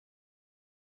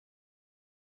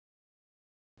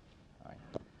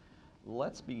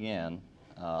let's begin.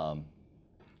 I'll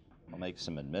make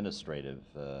some administrative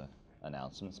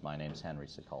announcements. My name is Henry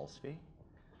Sokolsky,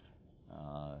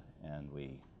 and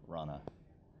we run a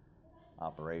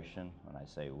operation. When I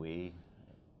say we,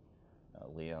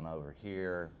 Leon over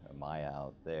here, Maya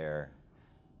out there,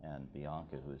 and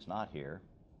Bianca, who's not here.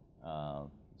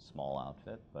 Small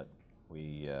outfit, but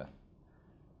we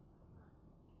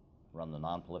run the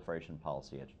Nonproliferation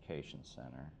Policy Education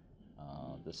Center.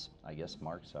 This, I guess,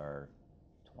 marks our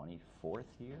 24th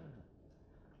year.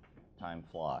 Time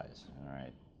flies. All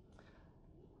right.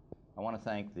 I want to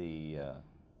thank the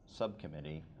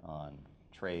subcommittee on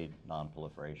trade,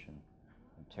 nonproliferation,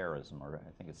 and terrorism, or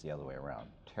I think it's the other way around,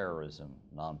 terrorism,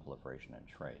 nonproliferation, and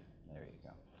trade. There you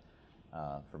go.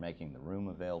 For making the room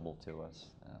available to us.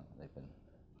 They've been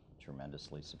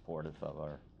tremendously supportive of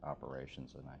our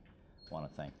operations, and I want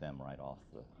to thank them right off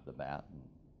the bat,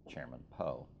 and Chairman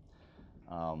Poe.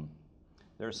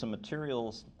 There are some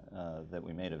materials that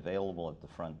we made available at the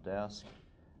front desk.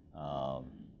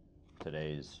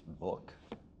 Today's book,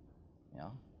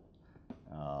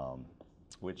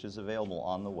 which is available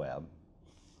on the web.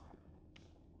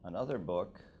 Another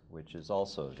book, which is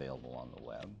also available on the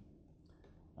web.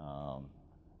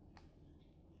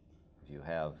 If you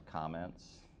have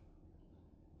comments,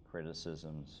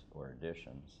 criticisms, or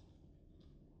additions,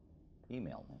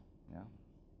 email me.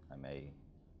 I may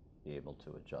be able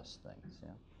to adjust things.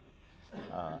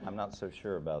 I'm not so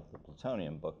sure about the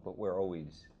plutonium book, but we're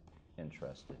always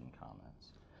interested in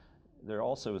comments. There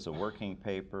also is a working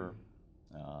paper,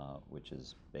 which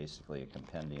is basically a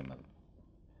compendium of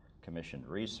commissioned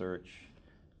research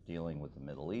dealing with the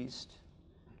Middle East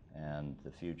and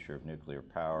the future of nuclear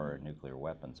power and nuclear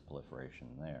weapons proliferation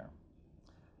there.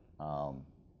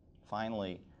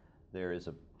 Finally, there is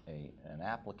an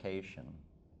application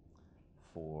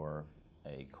for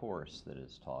a course that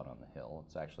is taught on the Hill.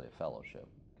 It's actually a fellowship,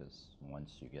 because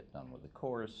once you get done with the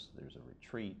course, there's a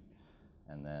retreat,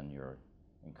 and then you're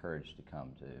encouraged to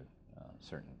come to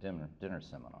certain dinner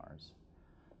seminars.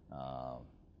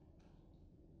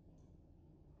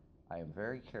 I am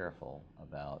very careful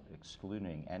about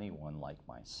excluding anyone like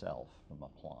myself from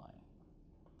applying.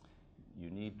 You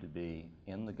need to be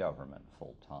in the government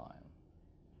full-time.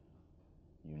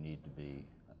 You need to be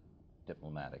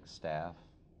diplomatic staff.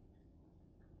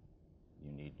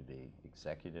 You need to be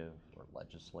executive or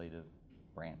legislative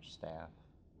branch staff,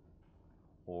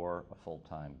 or a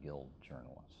full-time guild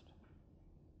journalist.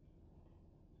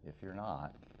 If you're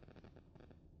not,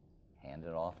 hand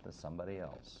it off to somebody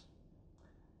else.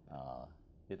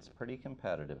 It's pretty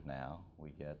competitive now.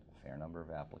 We get a fair number of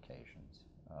applications,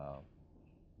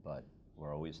 but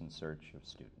we're always in search of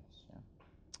students.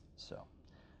 So,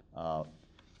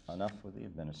 enough with the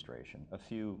administration. A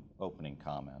few opening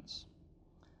comments.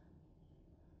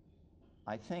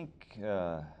 I think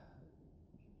the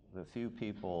few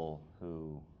people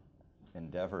who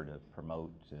endeavor to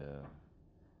promote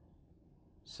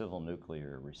civil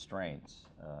nuclear restraints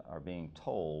are being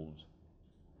told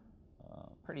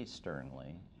pretty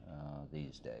sternly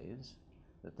these days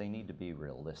that they need to be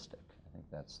realistic. I think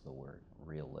that's the word,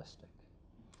 realistic.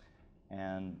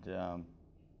 And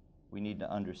we need to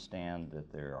understand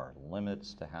that there are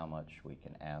limits to how much we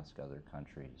can ask other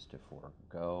countries to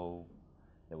forego,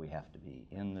 that we have to be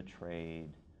in the trade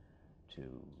to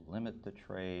limit the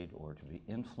trade or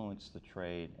to influence the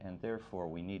trade, and therefore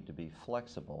we need to be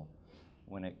flexible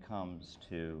when it comes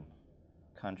to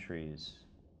countries'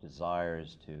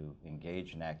 desires to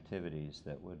engage in activities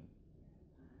that would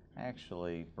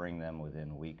actually bring them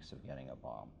within weeks of getting a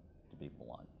bomb, to be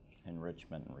blunt.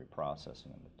 Enrichment and reprocessing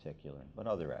in particular, but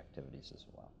other activities as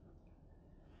well.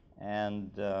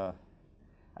 And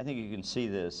I think you can see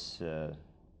this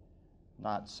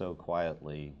not so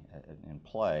quietly in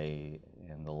play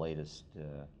in the latest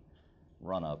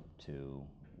run-up to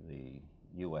the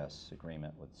U.S.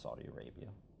 agreement with Saudi Arabia,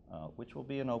 which will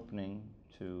be an opening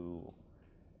to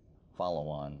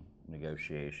follow-on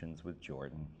negotiations with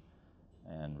Jordan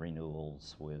and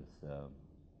renewals with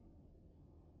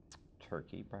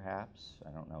Turkey, perhaps.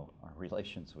 I don't know. Our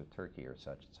relations with Turkey are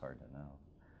such, it's hard to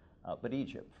know. But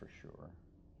Egypt, for sure,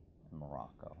 and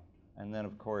Morocco. And then,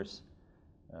 of course,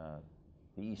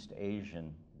 the East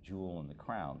Asian jewel in the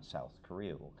crown, South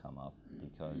Korea, will come up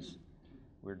because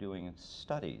we're doing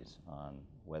studies on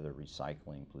whether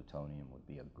recycling plutonium would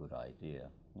be a good idea.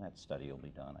 And that study will be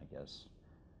done, I guess,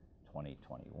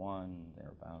 2021,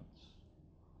 thereabouts.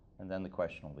 And then the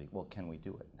question will be, well, can we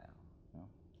do it now?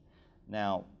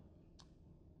 Now,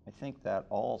 I think that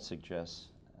all suggests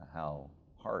how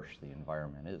harsh the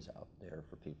environment is out there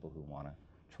for people who want to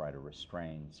try to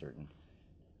restrain certain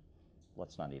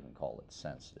let's not even call it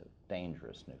sensitive,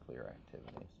 dangerous nuclear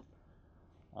activities.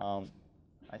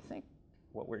 I think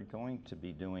what we're going to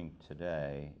be doing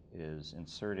today is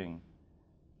inserting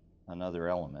another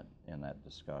element in that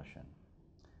discussion.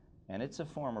 And it's a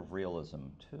form of realism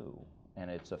too, and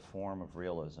it's a form of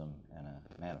realism and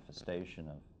a manifestation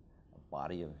of a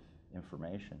body of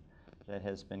information that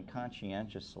has been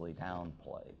conscientiously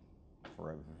downplayed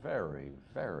for a very,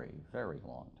 very, very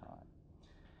long time.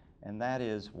 And that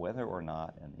is whether or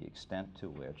not and the extent to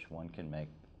which one can make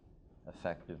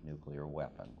effective nuclear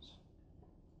weapons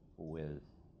with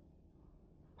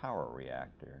power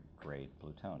reactor-grade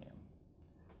plutonium.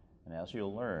 And as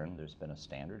you'll learn, there's been a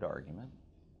standard argument,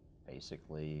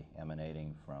 basically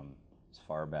emanating from as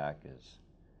far back as,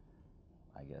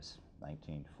 I guess,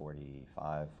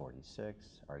 1945, 46,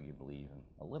 arguably even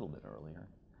a little bit earlier,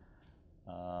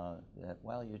 that,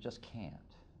 well, you just can't.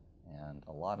 And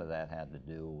a lot of that had to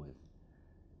do with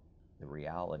the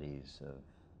realities of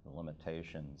the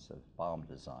limitations of bomb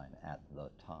design at the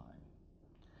time.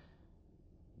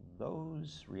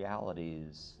 Those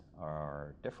realities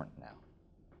are different now.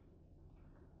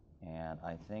 And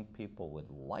I think people would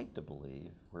like to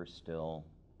believe we're still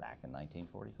back in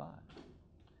 1945.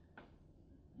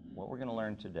 What we're going to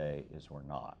learn today is we're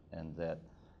not, and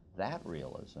that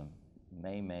realism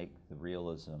may make the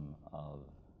realism of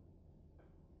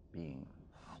being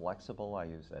flexible, I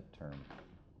use that term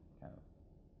kind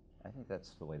of, I think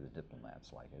that's the way the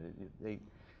diplomats like it.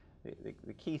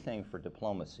 The key thing for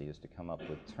diplomacy is to come up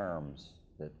with terms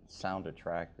that sound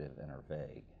attractive and are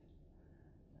vague.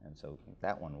 And so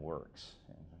that one works.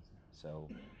 So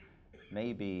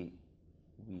maybe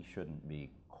we shouldn't be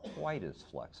quite as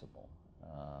flexible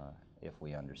if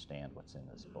we understand what's in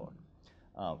this book.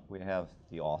 We have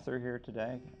the author here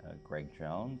today, Greg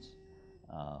Jones.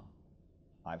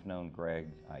 I've known Greg,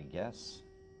 I guess,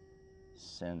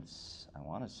 since I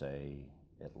want to say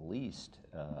at least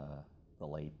the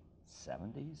late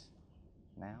 70s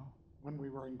now. When we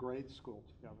were in grade school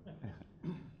together.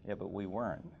 Yeah, but we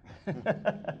weren't.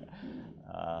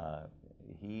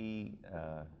 He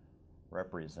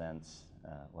represents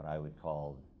what I would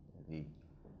call the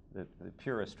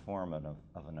purest form of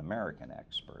an American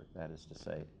expert. That is to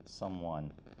say,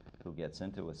 someone who gets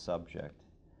into a subject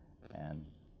and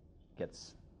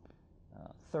gets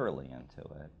thoroughly into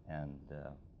it, and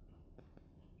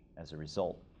as a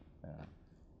result,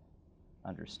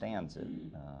 understands it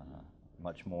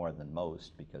much more than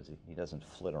most, because he doesn't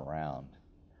flit around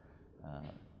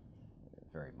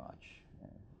very much.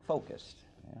 Focused.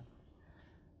 Yeah?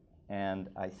 And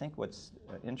I think what's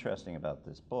interesting about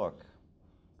this book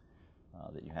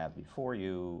that you have before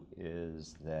you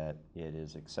is that it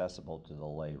is accessible to the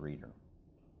lay reader.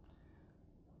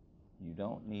 You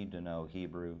don't need to know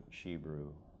Hebrew,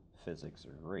 Shebrew, physics,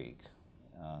 or Greek,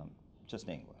 just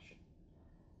English.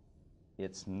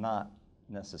 It's not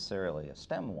necessarily a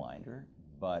stem winder,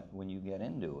 but when you get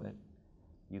into it,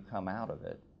 you come out of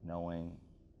it knowing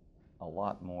a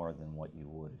lot more than what you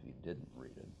would if you didn't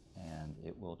read it, and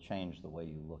it will change the way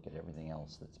you look at everything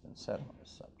else that's been said on this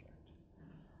subject.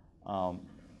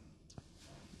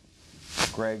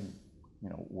 Greg,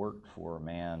 worked for a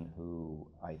man who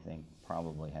I think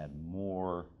probably had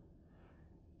more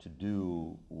to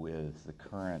do with the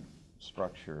current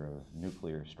structure of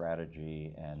nuclear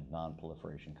strategy and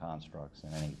non-proliferation constructs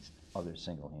than any other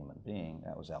single human being.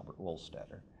 That was Albert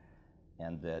Wohlstetter.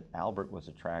 And that Albert was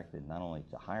attracted not only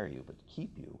to hire you, but to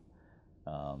keep you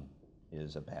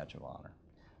is a badge of honor.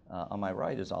 On my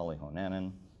right is Olli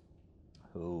Heinonen,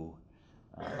 who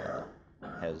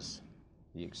has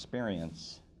the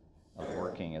experience of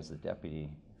working as the deputy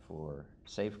for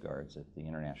safeguards at the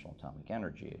International Atomic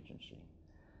Energy Agency.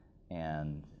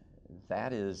 And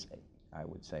that is, I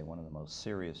would say, one of the most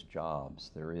serious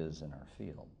jobs there is in our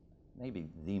field, maybe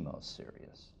the most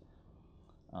serious.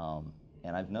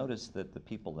 And I've noticed that the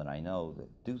people that I know that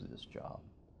do this job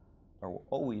are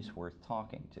always worth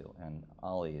talking to, and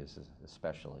Olli is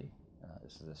especially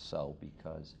so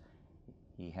because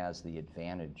he has the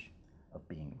advantage of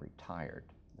being retired.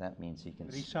 That means he can...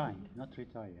 Resigned, not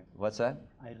retired. What's that?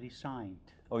 I resigned.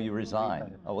 Oh, you resigned.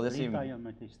 Retired. Oh, well, this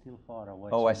Retirement is still far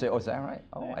away. Oh, I say. Oh, is that right?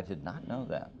 Oh, I did not know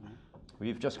that. Well,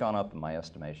 you've just gone up in my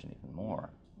estimation even more.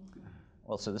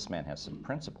 Well, so this man has some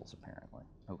principles, apparently.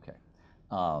 Okay.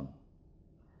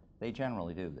 They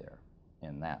generally do there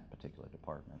in that particular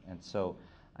department. And so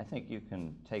I think you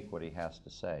can take what he has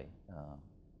to say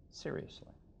seriously.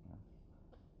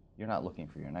 You're not looking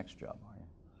for your next job, are you?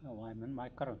 No, I'm in my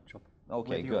current job.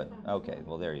 Okay, good. Okay,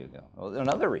 well, there you go. Well,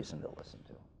 another reason to listen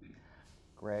to.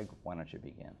 Greg, why don't you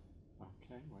begin?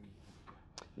 Okay.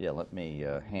 Yeah, let me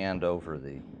hand over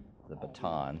the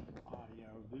baton.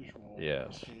 visual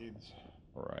Yes. aids.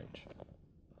 Right.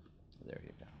 There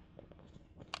you go.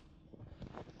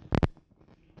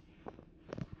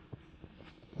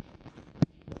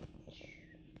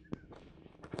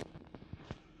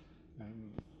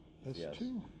 And this Yes.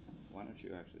 too. Why don't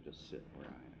you actually just sit where I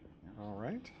am? Yeah. All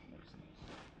right. Makes sense.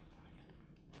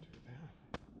 Do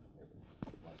that.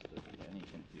 Lest there be any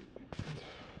confusion.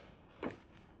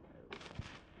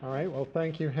 All right. Well,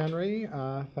 thank you, Henry.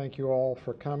 Thank you all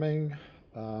for coming.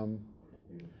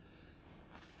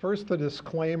 First, the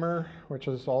disclaimer, which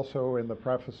is also in the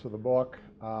preface of the book.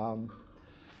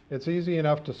 It's easy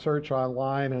enough to search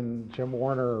online, and Jim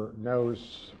Warner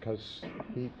knows because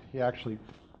he actually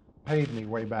paid me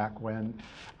way back when.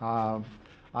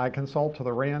 I consult to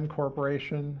the RAND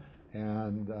Corporation,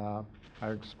 and I'm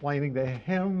explaining to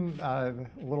him a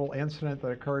little incident that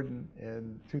occurred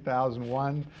in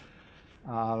 2001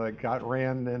 that got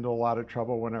RAND into a lot of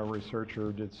trouble when a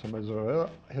researcher did some of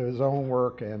his own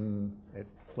work, and it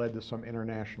led to some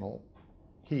international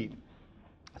heat.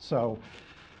 So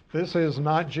this is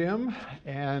not Jim,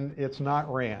 and it's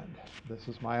not RAND. This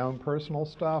is my own personal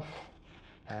stuff.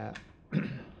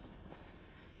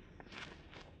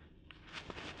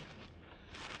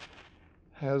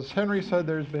 As Henry said,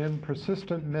 there's been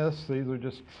persistent myths. These are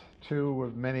just two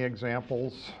of many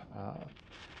examples.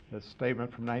 This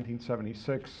statement from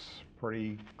 1976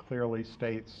 pretty clearly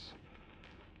states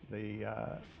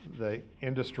the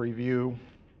industry view,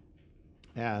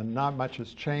 and not much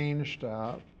has changed.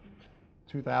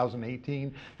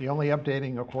 2018. The only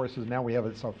updating, of course, is now we have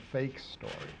it's a fake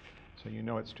story. So you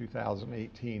know it's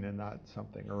 2018 and not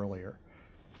something earlier.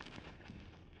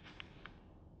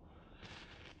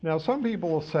 Now, some people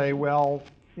will say, well,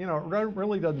 you know, it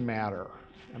really doesn't matter.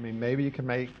 I mean, maybe you can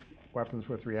make weapons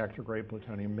with reactor-grade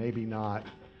plutonium, maybe not.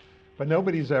 But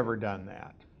nobody's ever done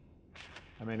that.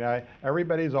 I mean,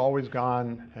 everybody's always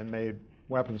gone and made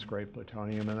weapons-grade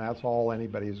plutonium, and that's all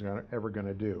anybody's ever going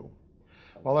to do.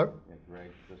 Well,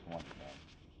 Greg, just one thing.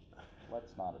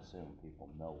 Let's not assume people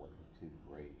know what the two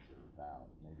grades are about.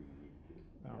 Maybe you need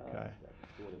to. Okay.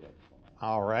 Do it again.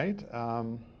 All right.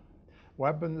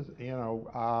 Weapons, you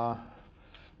know,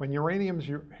 when uranium's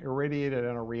irradiated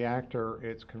in a reactor,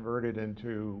 it's converted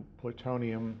into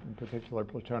plutonium, in particular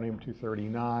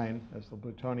plutonium-239. As the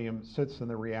plutonium sits in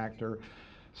the reactor,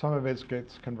 some of it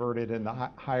gets converted into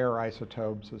higher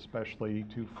isotopes, especially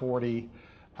 240.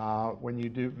 When you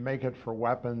do make it for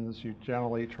weapons, you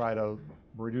generally try to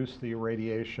reduce the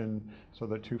irradiation so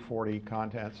the 240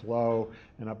 content's low.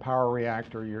 In a power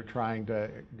reactor, you're trying to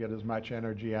get as much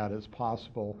energy out as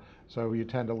possible, so you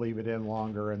tend to leave it in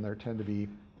longer, and there tend to be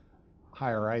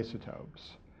higher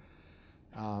isotopes.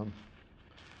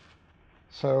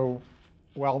 So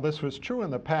while this was true in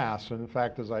the past, and in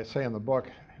fact, as I say in the book,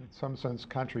 in some sense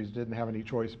countries didn't have any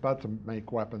choice but to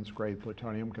make weapons-grade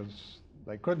plutonium because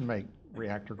they couldn't make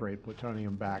reactor-grade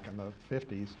plutonium back in the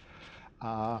 50s.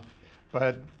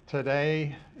 But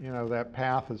today, you know, that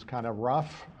path is kind of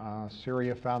rough.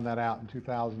 Syria found that out in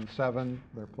 2007.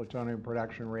 Their plutonium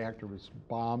production reactor was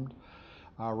bombed.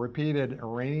 Repeated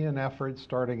Iranian efforts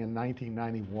starting in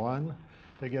 1991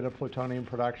 to get a plutonium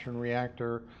production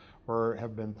reactor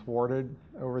have been thwarted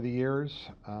over the years.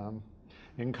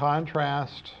 In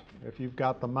contrast, if you've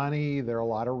got the money, there are a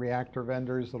lot of reactor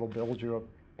vendors that'll build you a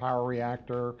power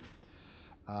reactor.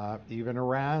 Even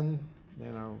Iran, you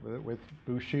know, with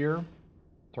Bushehr,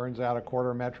 turns out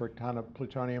 1/4 metric ton of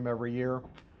plutonium every year.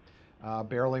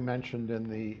 Barely mentioned in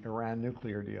the Iran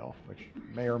nuclear deal, which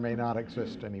may or may not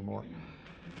exist anymore.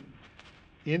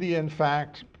 India, in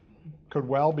fact, could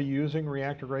well be using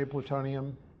reactor-grade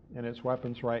plutonium in its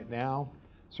weapons right now.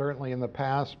 Certainly in the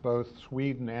past, both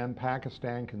Sweden and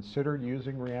Pakistan considered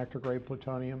using reactor-grade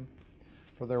plutonium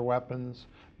for their weapons,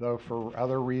 though for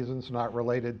other reasons not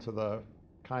related to the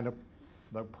kind of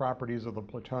the properties of the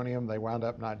plutonium, they wound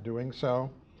up not doing so.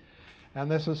 And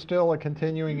this is still a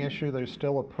continuing issue. There's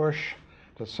still a push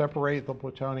to separate the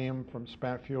plutonium from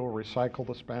spent fuel, recycle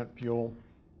the spent fuel.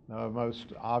 The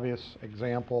most obvious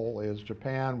example is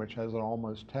Japan, which has an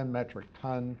almost 10 metric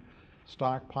ton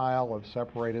stockpile of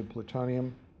separated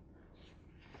plutonium.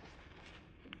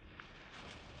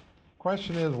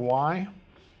 Question is why?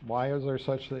 Why is there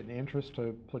such an interest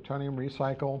to plutonium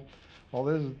recycle? Well,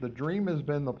 the dream has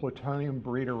been the plutonium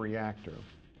breeder reactor.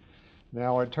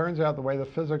 Now, it turns out the way the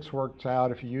physics works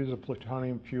out, if you use a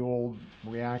plutonium-fueled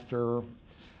reactor,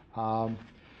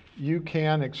 you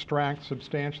can extract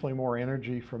substantially more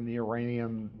energy from the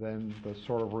uranium than the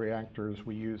sort of reactors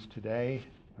we use today,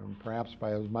 and perhaps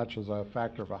by as much as a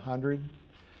factor of 100.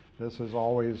 This has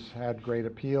always had great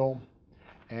appeal,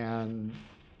 and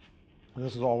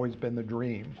this has always been the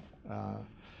dream.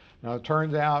 Now, it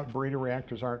turns out breeder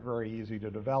reactors aren't very easy to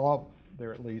develop.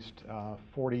 They're at least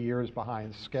 40 years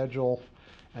behind schedule.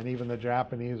 And even the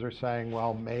Japanese are saying,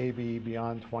 well, maybe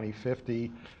beyond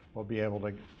 2050, we'll be able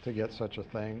to get such a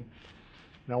thing.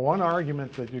 Now, one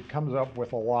argument that it comes up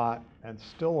with a lot and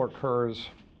still occurs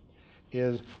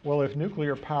is, well, if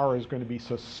nuclear power is going to be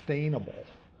sustainable,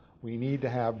 we need to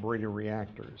have breeder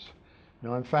reactors.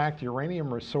 Now, in fact,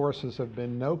 uranium resources have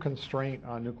been no constraint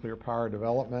on nuclear power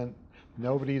development.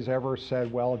 Nobody's ever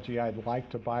said, well, gee, I'd like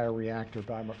to buy a reactor,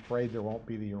 but I'm afraid there won't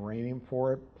be the uranium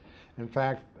for it. In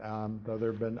fact, though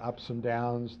there have been ups and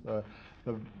downs,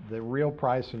 the real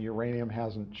price in uranium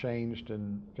hasn't changed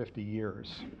in 50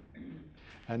 years.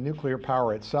 And nuclear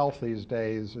power itself these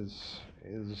days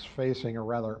is facing a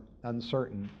rather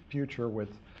uncertain future with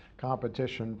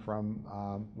competition from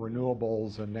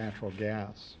renewables and natural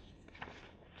gas.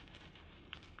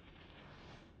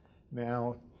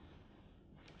 Now,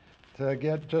 to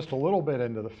get just a little bit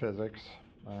into the physics,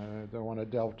 I don't want to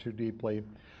delve too deeply.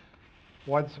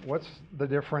 What's the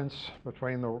difference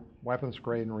between the weapons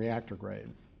grade and reactor grade?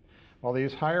 Well,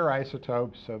 these higher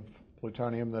isotopes of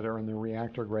plutonium that are in the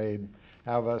reactor grade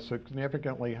have a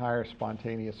significantly higher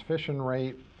spontaneous fission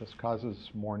rate. This causes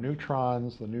more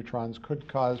neutrons. The neutrons could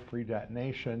cause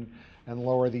pre-detonation and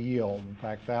lower the yield. In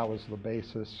fact, that was the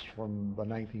basis from the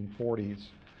 1940s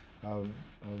of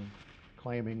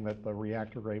claiming that the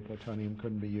reactor-grade plutonium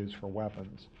couldn't be used for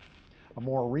weapons. A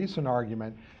more recent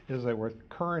argument is that with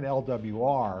current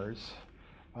LWRs,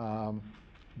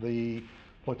 the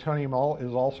plutonium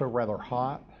is also rather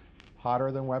hot,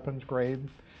 hotter than weapons grade,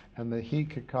 and the heat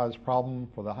could cause problem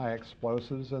for the high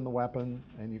explosives in the weapon,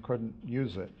 and you couldn't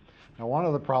use it. Now, one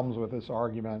of the problems with this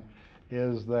argument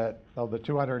is that of the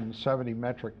 270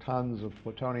 metric tons of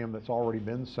plutonium that's already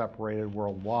been separated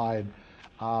worldwide,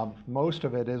 most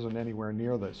of it isn't anywhere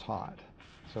near this hot.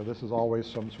 So this is always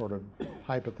some sort of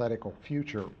hypothetical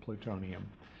future plutonium.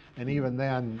 And even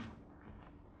then,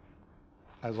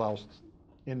 as I'll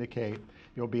indicate,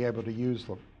 you'll be able to use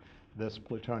this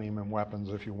plutonium in weapons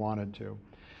if you wanted to.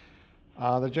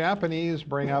 The Japanese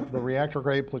bring up the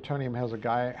reactor-grade plutonium has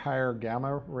a higher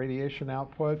gamma radiation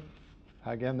output.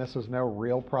 Again, this is no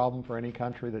real problem for any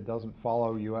country that doesn't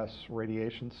follow U.S.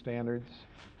 radiation standards.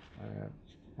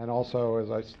 And also,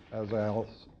 as I'll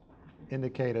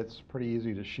indicate, it's pretty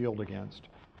easy to shield against.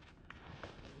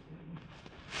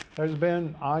 There's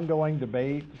been ongoing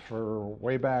debate for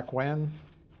way back when.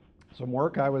 Some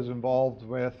work I was involved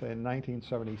with in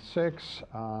 1976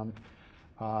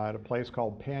 at a place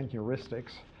called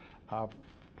Pan-Heuristics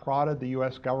prodded the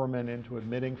U.S. government into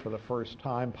admitting for the first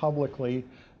time publicly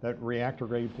that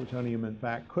reactor-grade plutonium, in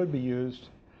fact, could be used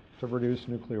to produce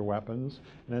nuclear weapons.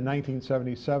 And in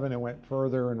 1977, it went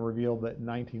further and revealed that in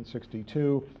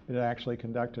 1962, it actually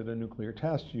conducted a nuclear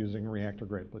test using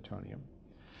reactor-grade plutonium.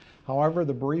 However,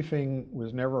 the briefing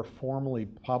was never formally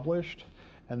published,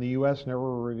 and the U.S.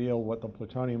 never revealed what the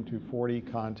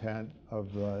plutonium-240 content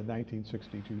of the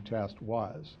 1962 test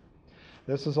was.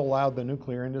 This has allowed the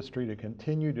nuclear industry to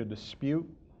continue to dispute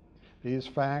these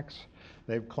facts.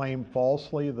 They've claimed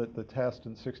falsely that the test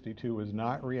in '62 was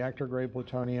not reactor-grade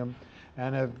plutonium,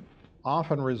 and have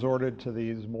often resorted to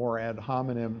these more ad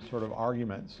hominem sort of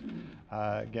arguments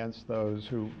against those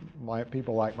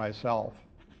people like myself.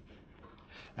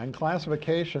 And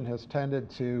classification has tended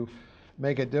to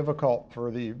make it difficult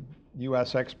for the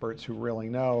U.S. experts who really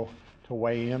know to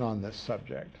weigh in on this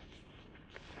subject.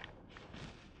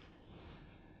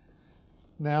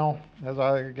 Now,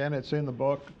 again, it's in the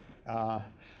book,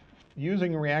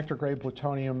 using reactor-grade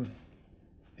plutonium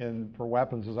for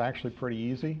weapons is actually pretty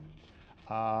easy.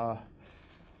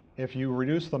 If you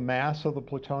reduce the mass of the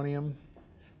plutonium,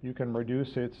 you can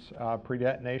reduce its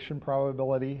pre-detonation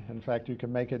probability. In fact, you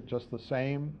can make it just the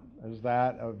same as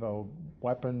that of a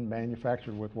weapon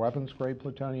manufactured with weapons-grade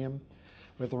plutonium.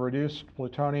 With a reduced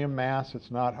plutonium mass, it's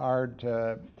not hard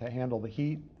to handle the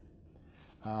heat.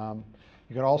 You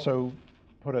can also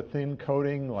put a thin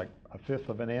coating, like 1/5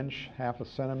 of an inch, 1/2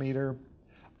 centimeter,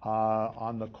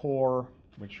 on the core,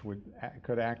 which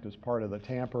could act as part of the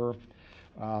tamper.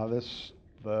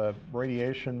 The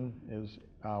radiation is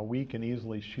weak and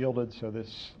easily shielded, so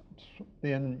this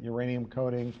thin uranium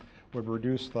coating would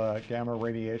reduce the gamma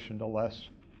radiation to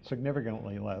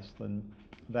significantly less than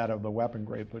that of the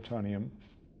weapon-grade plutonium.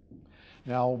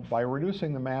 Now, by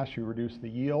reducing the mass, you reduce the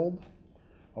yield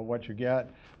of what you get,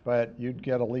 but you'd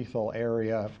get a lethal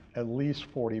area at least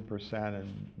 40%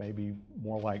 and maybe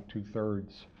more like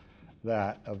 2/3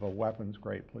 that of a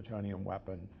weapons-grade plutonium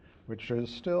weapon, which is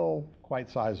still quite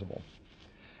sizable.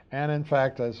 And in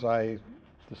fact, as I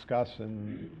discuss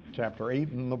in Chapter 8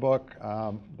 in the book.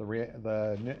 The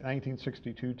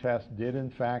 1962 test did in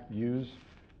fact use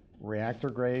reactor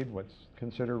grade, what's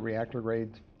considered reactor grade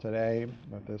today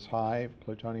with this high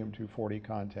plutonium-240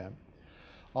 content.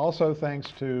 Also,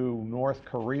 thanks to North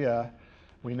Korea,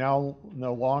 we now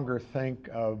no longer think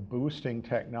of boosting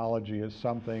technology as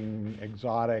something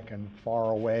exotic and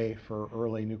far away for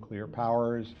early nuclear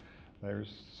powers. There's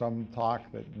some talk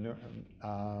that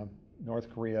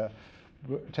North Korea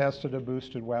tested a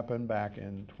boosted weapon back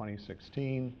in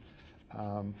 2016.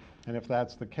 And if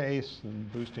that's the case, then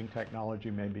boosting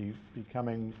technology may be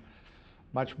becoming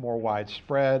much more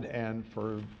widespread, and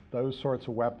for those sorts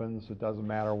of weapons, it doesn't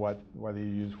matter whether you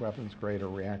use weapons grade or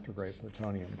reactor grade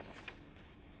plutonium.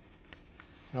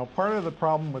 Now, part of the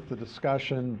problem with the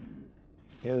discussion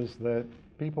is that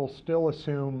people still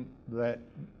assume that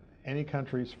any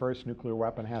country's first nuclear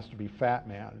weapon has to be Fat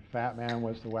Man. Fat Man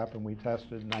was the weapon we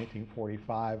tested in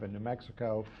 1945 in New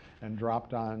Mexico and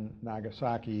dropped on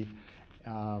Nagasaki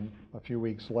a few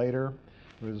weeks later.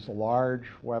 It was a large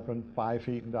weapon, 5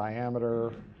 feet in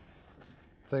diameter,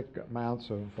 thick amounts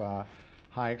of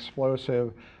high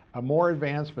explosive, a more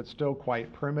advanced but still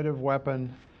quite primitive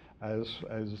weapon, as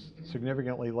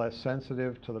significantly less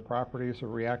sensitive to the properties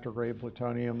of reactor-grade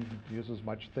plutonium, uses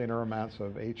much thinner amounts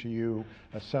of HEU,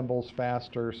 assembles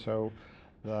faster, so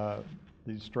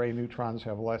these stray neutrons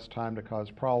have less time to cause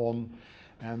problem.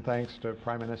 And thanks to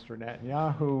Prime Minister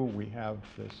Netanyahu, we have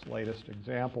this latest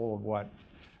example of what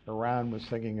Iran was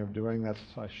thinking of doing. That's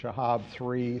Shahab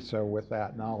 3, so with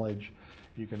that knowledge,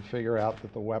 you can figure out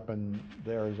that the weapon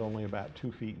there is only about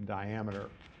 2 feet in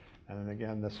diameter. And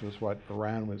again, this was what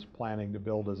Iran was planning to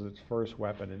build as its first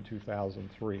weapon in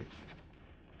 2003.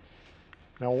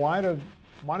 Now, why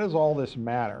does all this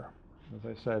matter? As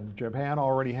I said, Japan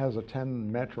already has a 10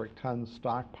 metric ton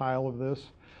stockpile of this.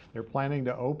 They're planning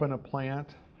to open a plant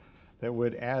that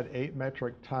would add 8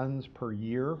 metric tons per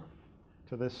year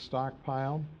to this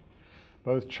stockpile.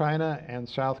 Both China and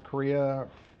South Korea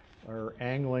are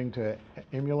angling to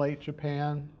emulate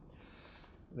Japan.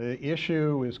 The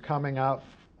issue is coming up,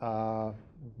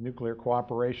 nuclear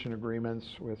cooperation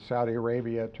agreements with Saudi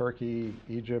Arabia, Turkey,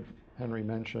 Egypt, Henry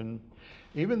mentioned.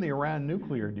 Even the Iran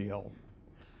nuclear deal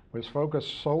was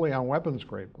focused solely on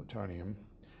weapons-grade plutonium.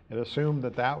 It assumed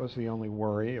that that was the only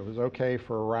worry. It was okay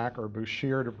for Iraq or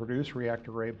Bushehr to produce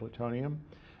reactor-grade plutonium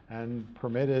and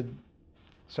permitted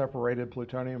separated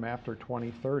plutonium after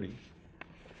 2030.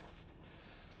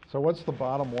 So what's the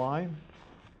bottom line?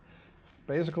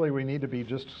 Basically, we need to be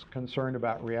just concerned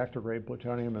about reactor-grade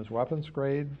plutonium as weapons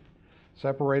grade.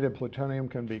 Separated plutonium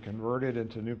can be converted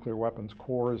into nuclear weapons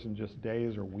cores in just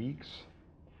days or weeks.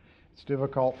 It's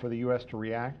difficult for the U.S. to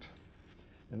react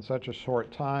in such a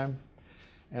short time.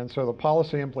 And so the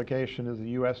policy implication is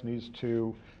the U.S. needs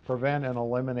to prevent and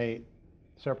eliminate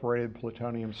separated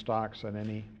plutonium stocks in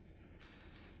any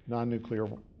non-nuclear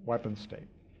weapon state.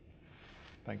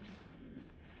 Thank you.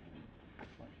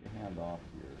 Why don't you hand off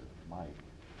your mic?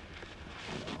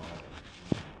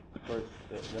 Of course,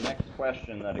 the next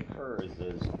question that occurs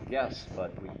is, yes,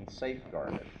 but we can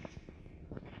safeguard it.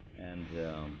 And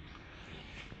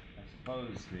I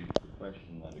suppose the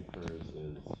question that occurs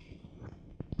is,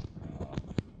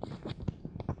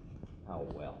 how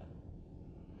well?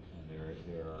 And there's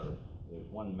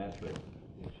one metric,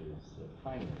 which is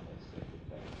timeliness of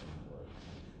detection or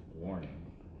warning,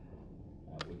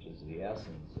 which is the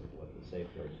essence of what the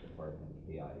Safeguards Department of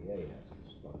the IAEA has to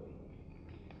struggle with.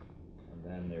 And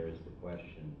then there is the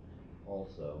question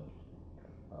also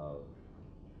of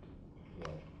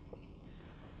what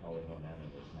Olli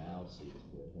Heinonen now sees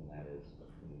with, and that is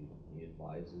he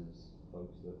advises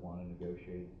folks that want to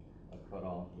negotiate a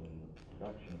cutoff in the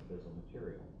production of fissile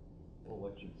material. Well,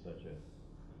 what should such a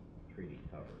treaty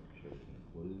cover? Should it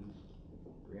include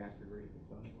reactor-grade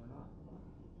plutonium or not?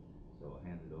 So I'll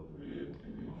hand it over to you.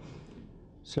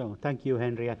 So thank you,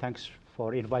 Henry, and thanks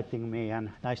for inviting me, and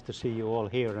nice to see you all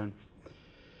here. And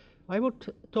I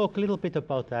would talk a little bit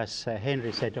about, as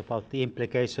Henry said, about the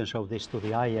implications of this to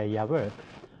the IAEA work.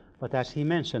 But as he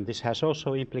mentioned, this has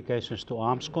also implications to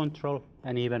arms control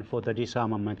and even for the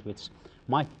disarmament, which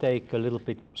might take a little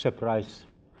bit surprise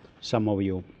some of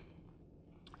you.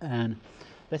 And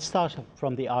let's start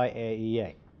from the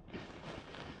IAEA.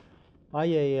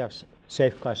 IAEA's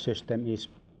safeguard system is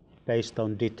based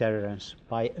on deterrence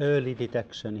by early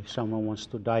detection if someone wants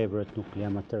to divert nuclear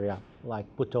material like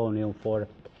plutonium for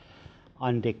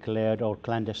undeclared or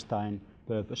clandestine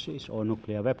purposes or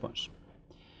nuclear weapons.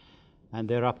 And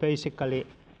there are basically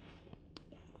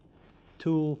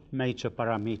two major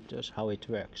parameters how it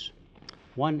works.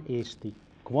 One is the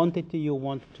quantity you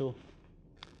want to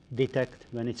detect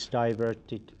when it's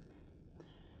diverted,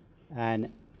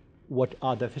 and what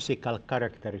are the physical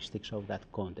characteristics of that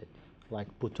quantity, like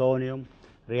plutonium,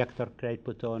 reactor-grade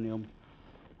plutonium,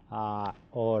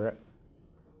 or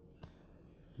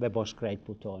weapons-grade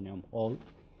plutonium, or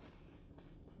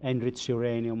enriched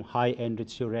uranium, high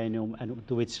enriched uranium, and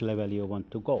to which level you want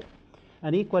to go.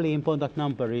 An equally important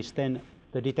number is then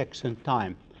the detection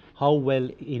time. How well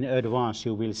in advance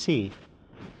you will see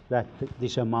that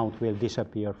this amount will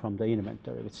disappear from the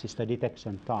inventory, which is the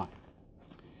detection time.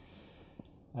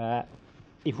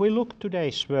 If we look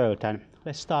today's world, and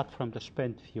let's start from the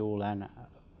spent fuel and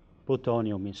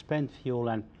plutonium in spent fuel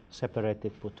and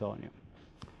separated plutonium.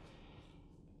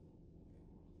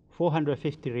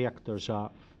 450 reactors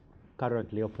are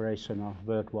currently operational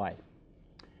worldwide.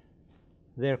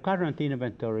 Their current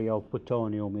inventory of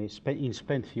plutonium in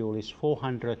spent fuel is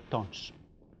 400 tons.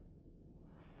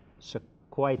 So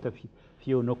quite a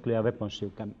few nuclear weapons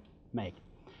you can make.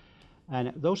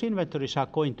 And those inventories are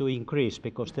going to increase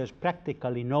because there's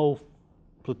practically no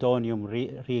plutonium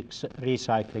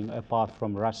recycling apart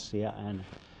from Russia and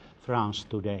France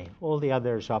today. All the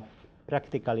others are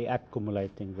practically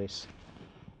accumulating this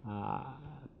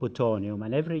plutonium.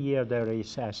 And every year there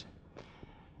is, as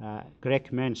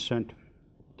Greg mentioned,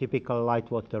 typical light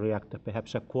water reactor,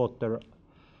 perhaps a quarter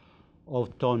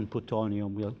of ton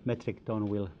plutonium, metric ton,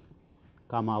 will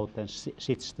come out and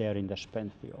sits there in the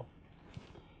spent fuel.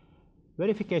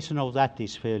 Verification of that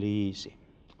is fairly easy.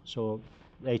 So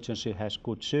the agency has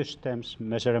good systems,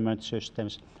 measurement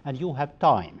systems, and you have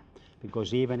time,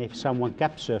 because even if someone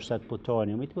captures that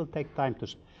plutonium, it will take time to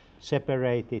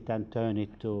separate it and turn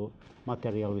it to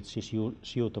material which is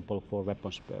suitable for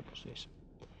weapons purposes.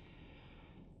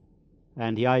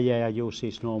 And the IAEA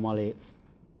uses normally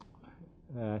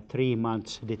 3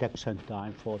 months detection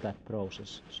time for that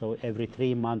process. So every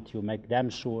 3 months you make damn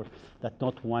sure that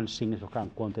not one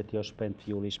significant quantity of spent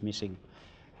fuel is missing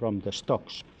from the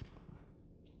stocks.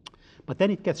 But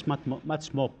then it gets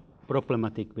much more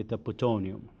problematic with the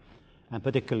plutonium, and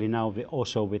particularly now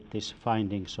also with these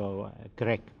findings of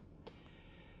Greg.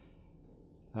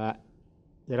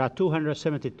 There are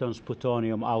 270 tons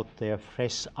plutonium out there,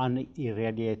 fresh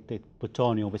unirradiated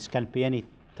plutonium, which can be any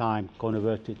time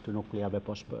converted to nuclear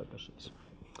weapons purposes.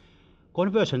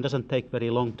 Conversion doesn't take very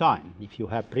long time. If you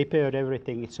have prepared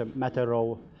everything, it's a matter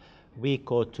of a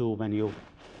week or two when you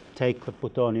take the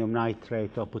plutonium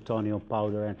nitrate or plutonium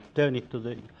powder and turn it to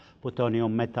the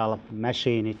plutonium metal,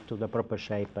 machine it to the proper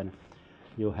shape, and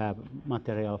you have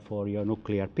material for your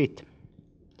nuclear pit.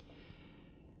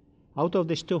 Out of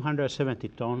these 270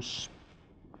 tons,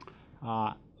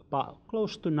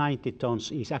 close to 90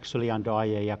 tons is actually under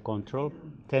IAEA control.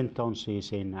 10 tons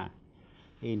is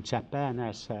in Japan,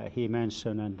 as he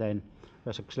mentioned, and then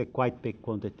there's actually quite big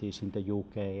quantities in the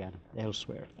UK and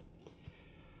elsewhere.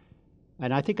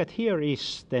 And I think that here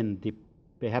is then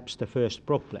perhaps the first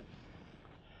problem,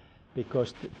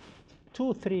 because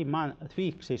 2-3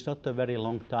 weeks is not a very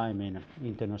long time in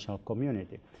international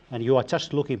community, and you are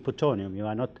just looking plutonium. You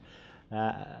are not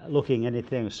looking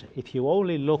anything else. If you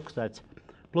only look that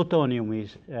plutonium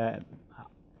is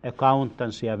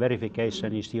accountancy and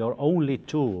verification is your only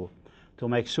tool to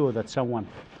make sure that someone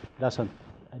doesn't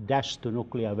dash to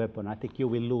nuclear weapon, I think you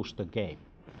will lose the game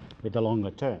with the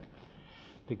longer term.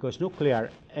 Because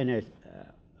nuclear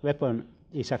weapon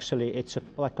is actually, it's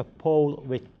like a pole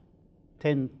with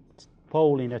 10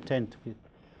 pole in a tent with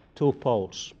 2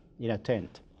 poles in a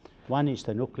tent. One is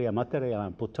the nuclear material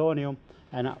and plutonium,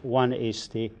 and one is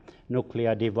the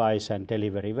nuclear device and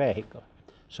delivery vehicle.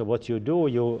 So what you do,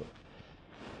 you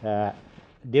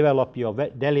develop your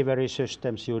delivery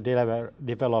systems, you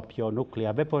develop your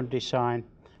nuclear weapon design,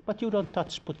 but you don't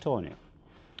touch plutonium.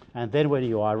 And then when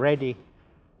you are ready,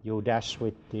 you dash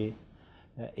with the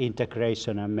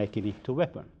integration and making it to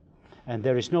weapon. And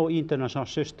there is no international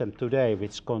system today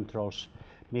which controls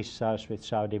missiles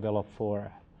which are developed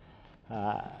for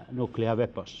nuclear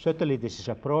weapons. Certainly this is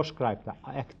a proscribed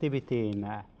activity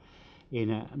in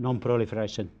a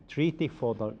non-proliferation treaty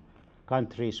for the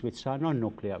countries which are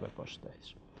non-nuclear weapon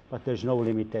states. But there's no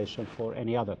limitation for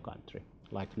any other country,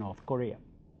 like North Korea.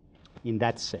 In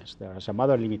that sense, there are some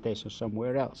other limitations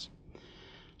somewhere else.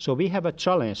 So we have a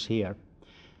challenge here,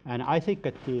 and I think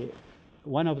that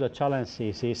one of the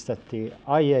challenges is that the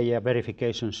IAEA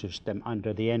verification system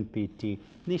under the NPT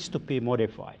needs to be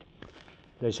modified.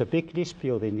 There's a big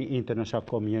dispute in the international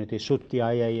community. Should the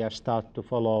IAEA start to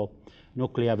follow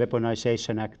nuclear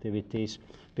weaponization activities,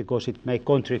 because it may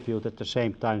contribute at the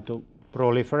same time to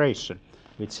proliferation,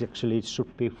 which actually it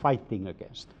should be fighting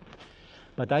against.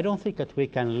 But I don't think that we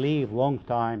can leave long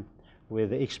time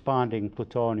with expanding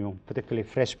plutonium, particularly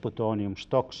fresh plutonium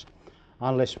stocks,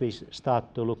 unless we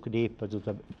start to look deeper to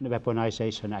the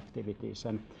weaponization activities.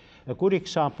 And a good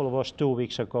example was 2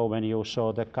 weeks ago when you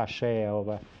saw the cachet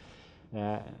of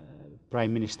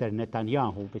Prime Minister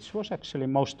Netanyahu, which was actually,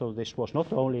 most of this was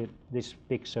not only this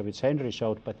picture which Henry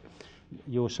showed, but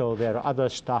you saw there other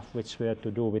stuff which were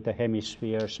to do with the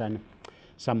hemispheres and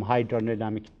some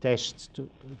hydrodynamic tests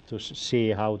to see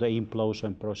how the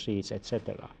implosion proceeds,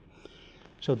 etc.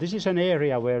 So this is an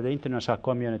area where the international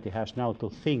community has now to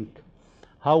think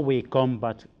how we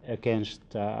combat against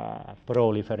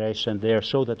proliferation there,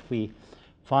 so that we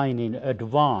find in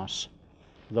advance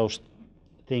those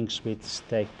things which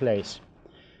take place.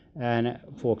 And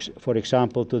for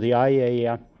example, to the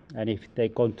IAEA, and if they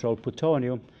control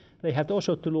plutonium, they have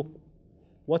also to look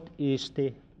what is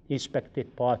the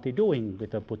inspected party doing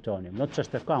with the plutonium, not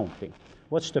just accounting.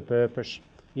 What's the purpose?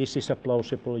 Is this a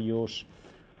plausible use?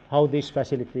 How these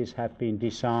facilities have been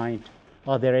designed?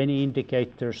 Are there any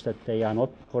indicators that they are not,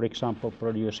 for example,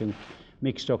 producing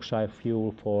mixed oxide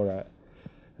fuel for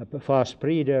fast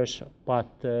breeders, but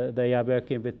they are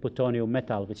working with plutonium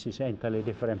metal, which is an entirely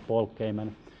different ballgame,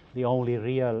 and the only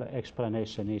real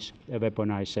explanation is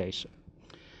weaponization.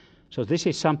 So this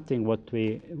is something what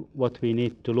we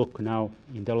need to look now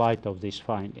in the light of these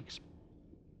findings.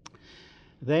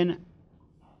 Then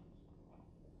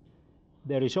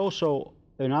there is also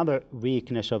another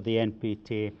weakness of the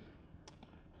NPT,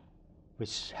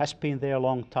 which has been there a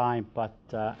long time, but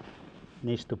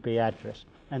needs to be addressed.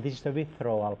 And this is the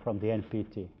withdrawal from the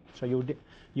NPT. So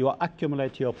you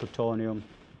accumulate your plutonium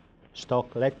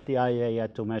stock, let the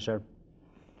IAEA to measure,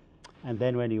 and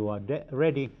then when you are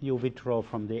ready, you withdraw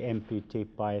from the NPT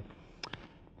by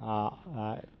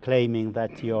claiming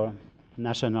that your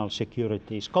national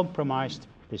security is compromised.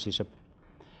 This is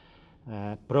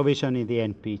a provision in the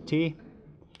NPT.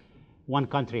 One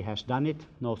country has done it,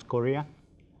 North Korea.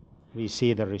 We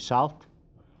see the result.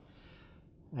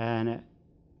 And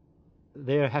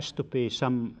there has to be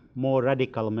some more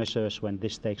radical measures when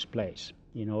this takes place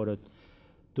in order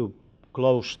to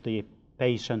close the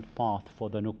patient path for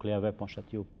the nuclear weapons, that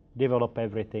you develop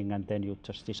everything and then you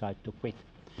just decide to quit.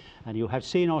 And you have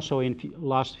seen also in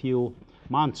last few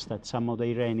months that some of the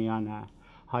Iranian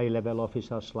high-level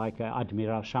officials like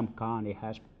Admiral Shamkhani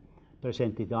has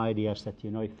presented ideas that,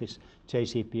 if this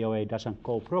JCPOA doesn't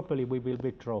go properly, we will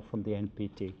withdraw from the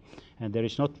NPT. And there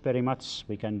is not very much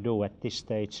we can do at this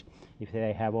stage if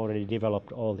they have already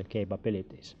developed all the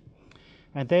capabilities.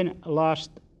 And then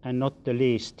last and not the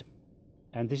least,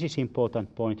 and this is an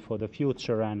important point for the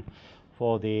future and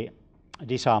for the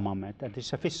disarmament, and this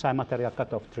is a fissile material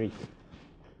cut-off treaty.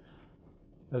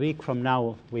 A week from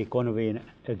now, we convene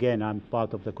again. I'm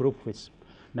part of the group which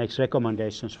makes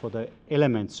recommendations for the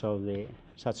elements of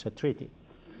such a treaty.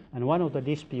 And one of the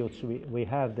disputes we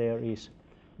have there is,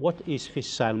 what is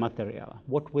fissile material?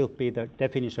 What will be the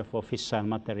definition for fissile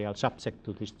material subject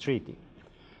to this treaty?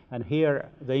 And here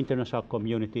the international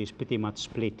community is pretty much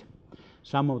split.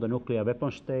 Some of the nuclear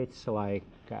weapon states, like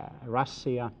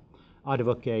Russia,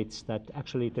 advocates that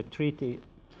actually the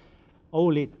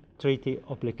only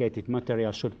treaty-obligated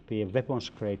material should be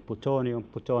weapons-grade plutonium,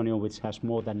 which has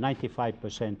more than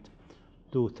 95%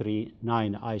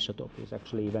 239 isotope. It's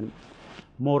actually even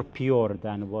more pure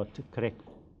than what Greg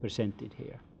presented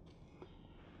here.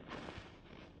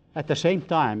 At the same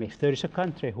time, if there is a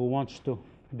country who wants to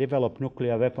develop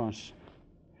nuclear weapons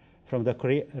from the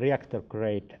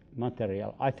reactor-grade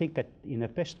material, I think that in the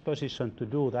best position to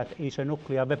do that is a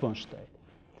nuclear weapon state.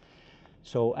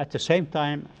 So at the same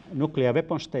time, nuclear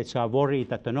weapon states are worried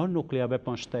that the non-nuclear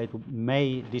weapon state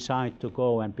may decide to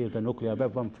go and build a nuclear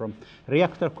weapon from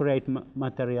reactor-grade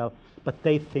material, but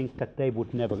they think that they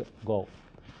would never go.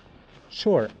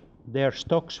 Sure, their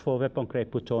stocks for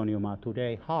weapon-grade plutonium are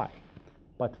today high,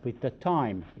 but with the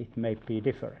time it may be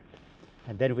different.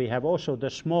 And then we have also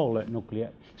the smaller nuclear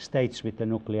states with the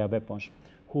nuclear weapons,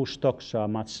 whose stocks are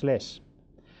much less.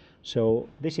 So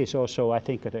this is also, I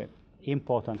think, an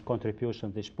important contribution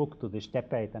of this book to this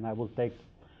debate, and I will take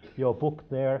your book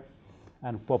there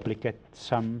and probably get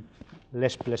some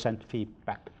less pleasant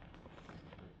feedback.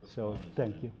 So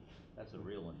thank you. That's a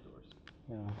real endorsement.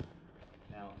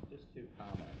 Yeah. Now, just two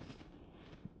comments.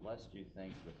 Lest you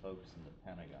think the folks in the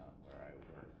Pentagon where I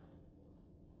work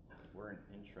weren't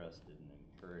interested in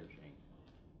encouraging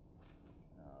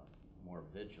more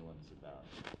vigilance about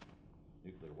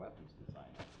nuclear weapons design.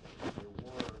 There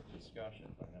were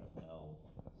discussions, I don't know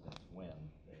since when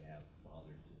they have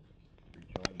bothered to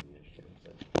rejoin the issue,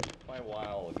 but quite a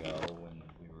while ago when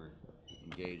we were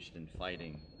engaged in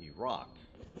fighting Iraq,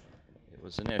 it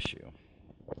was an issue.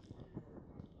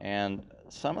 And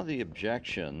some of the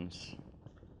objections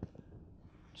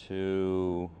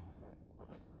to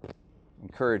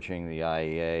encouraging the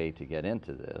IEA to get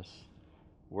into this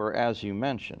were, as you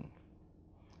mentioned.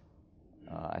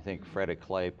 I think Freda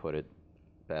Clay put it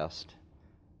best.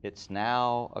 It's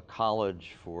now a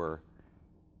college for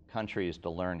countries to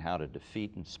learn how to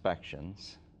defeat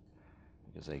inspections,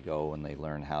 because they go and they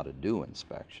learn how to do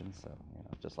inspections. So,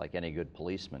 just like any good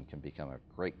policeman can become a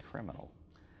great criminal,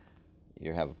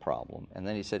 you have a problem. And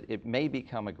then he said it may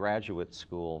become a graduate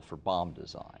school for bomb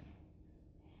design.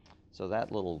 So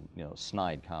that little,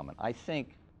 snide comment. I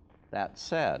think, that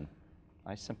said,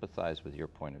 I sympathize with your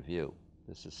point of view.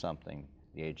 This is something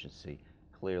the agency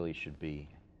clearly should be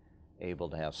able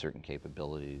to have certain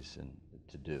capabilities and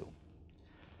to do.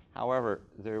 However,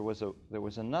 there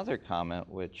was another comment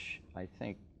which I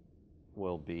think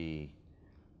will be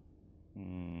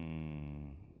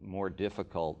more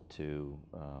difficult to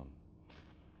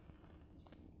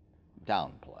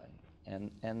downplay,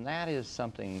 and that is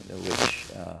something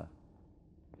which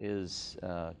is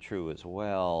true as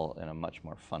well in a much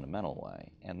more fundamental way,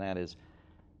 and that is,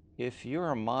 if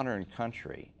you're a modern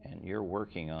country and you're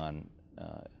working on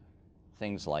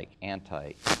things like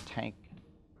anti-tank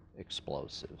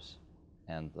explosives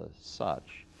and the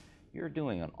such, you're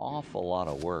doing an awful lot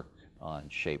of work on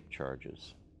shaped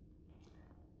charges.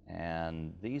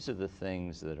 And these are the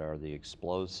things that are the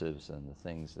explosives and the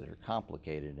things that are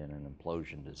complicated in an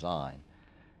implosion design.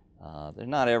 They're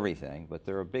not everything, but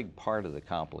they're a big part of the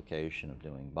complication of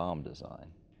doing bomb design.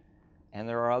 And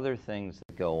there are other things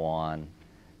that go on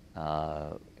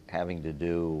having to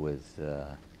do with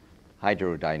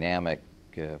hydrodynamic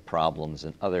problems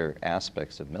and other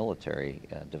aspects of military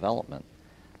development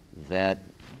that,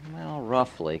 well,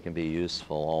 roughly can be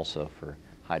useful also for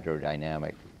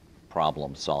hydrodynamic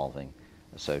problem solving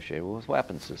associated with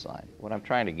weapons design. What I'm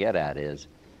trying to get at is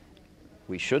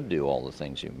we should do all the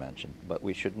things you mentioned, but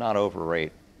we should not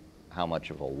overrate how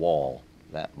much of a wall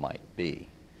that might be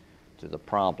to the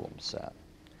problem set.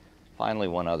 Finally,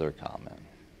 one other comment.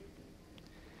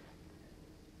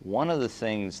 One of the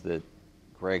things that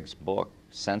Greg's book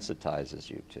sensitizes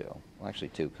you to, well, actually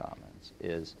two comments,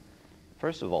 is,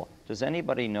 first of all, does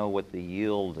anybody know what the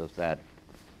yield of that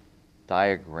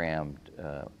diagrammed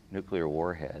nuclear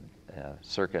warhead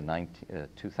circa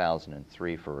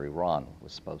 2003 for Iran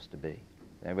was supposed to be?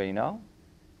 Anybody know?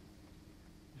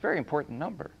 Very important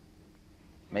number.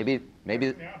 Maybe,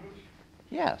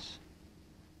 yes.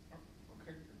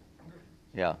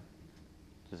 Yeah.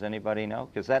 Does anybody know?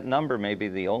 Because that number may be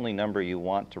the only number you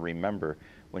want to remember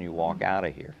when you walk out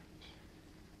of here.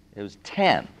 It was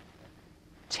 10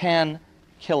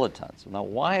 kilotons. Now,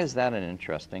 why is that an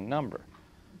interesting number?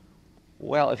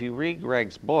 Well, if you read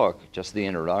Greg's book, just the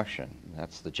introduction,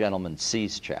 that's the Gentleman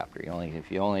Cease chapter.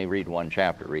 If you only read one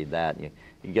chapter, read that. You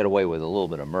can get away with a little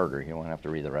bit of murder. You won't have to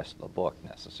read the rest of the book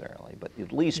necessarily, but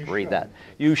at least read that.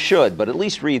 You should, but at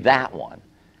least read that one.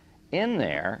 In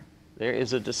there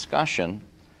is a discussion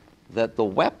that the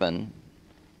weapon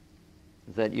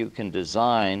that you can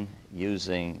design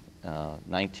using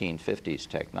 1950s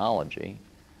technology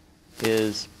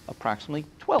is approximately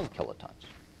 12 kilotons.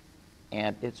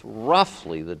 And it's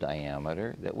roughly the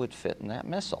diameter that would fit in that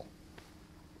missile.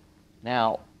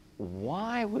 Now,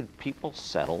 why would people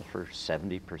settle for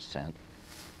 70%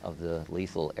 of the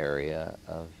lethal area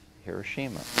of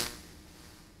Hiroshima?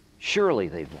 Surely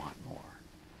they'd want more.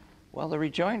 Well, the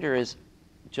rejoinder is,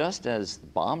 just as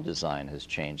bomb design has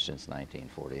changed since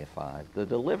 1945, the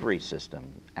delivery system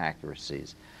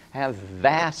accuracies have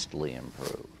vastly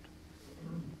improved.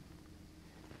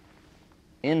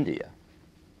 India,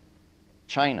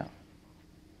 China,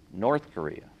 North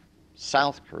Korea,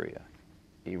 South Korea,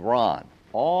 Iran,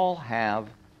 all have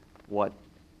what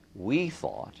we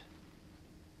thought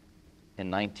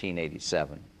in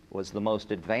 1987 was the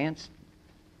most advanced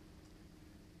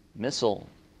missile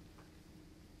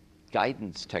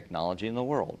guidance technology in the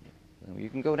world. You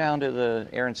can go down to the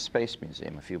Air and Space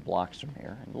Museum a few blocks from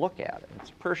here and look at it.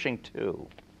 It's Pershing II.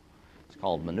 It's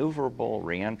called Maneuverable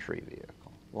Reentry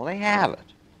Vehicle. Well, they have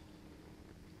it.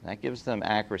 That gives them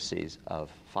accuracies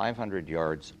of 500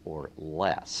 yards or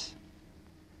less.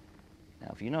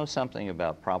 Now, if you know something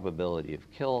about probability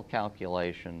of kill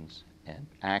calculations and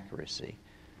accuracy,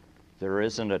 there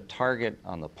isn't a target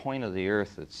on the point of the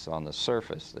Earth that's on the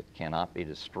surface that cannot be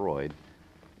destroyed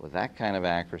with that kind of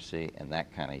accuracy and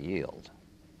that kind of yield.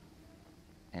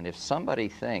 And if somebody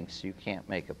thinks you can't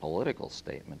make a political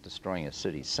statement destroying a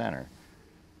city center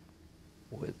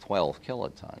with 12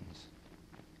 kilotons,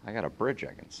 I got a bridge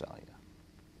I can sell you.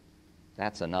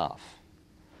 That's enough.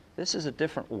 This is a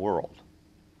different world.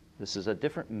 This is a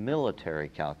different military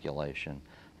calculation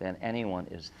than anyone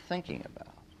is thinking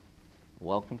about.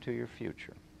 Welcome to your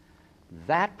future.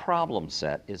 That problem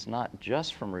set is not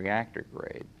just from reactor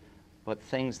grade, but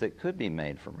things that could be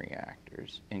made from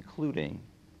reactors, including,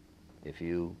 if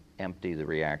you empty the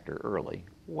reactor early,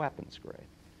 weapons grade.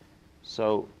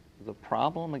 So the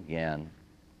problem, again,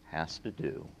 has to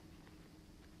do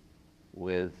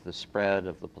with the spread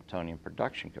of the plutonium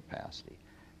production capacity.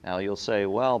 Now you'll say,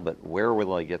 well, but where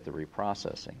will I get the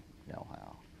reprocessing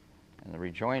know-how? And the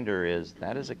rejoinder is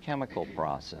that is a chemical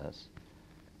process,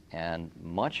 and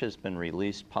much has been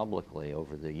released publicly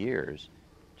over the years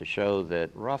to show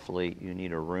that roughly you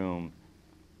need a room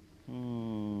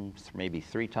maybe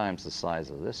 3 times the size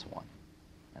of this one,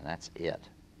 and that's it.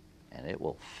 And it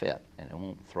will fit, and it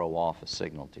won't throw off a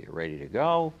signal till you're ready to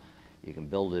go. You can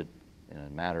build it in a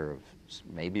matter of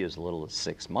maybe as little as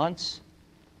 6 months,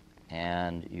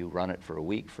 and you run it for a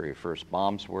week for your first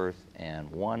bomb's worth, and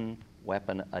 1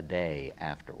 weapon a day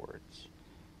afterwards.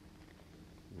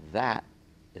 That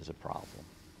is a problem.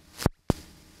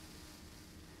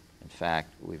 In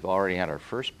fact, we've already had our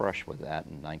first brush with that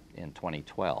in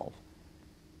 2012,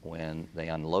 when they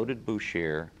unloaded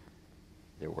Bouchier.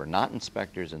 There were not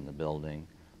inspectors in the building.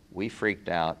 We freaked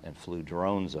out and flew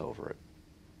drones over it,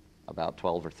 about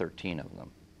 12 or 13 of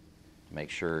them, to make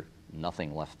sure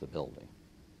nothing left the building.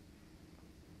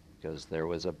 Because there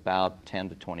was about 10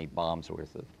 to 20 bombs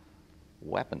worth of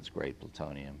weapons-grade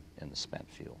plutonium in the spent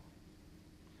fuel.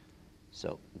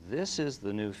 So this is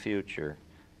the new future.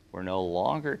 We're no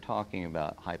longer talking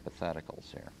about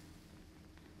hypotheticals here.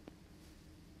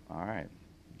 All right,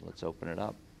 let's open it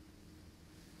up.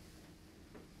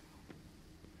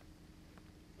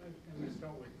 I'm going to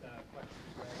start with questions,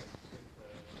 Greg, with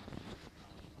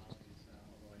Olli's,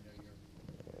 although I know your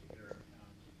particular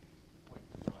point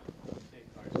on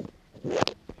safeguards.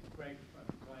 Greg,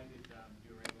 I'm glad that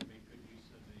you were able to make good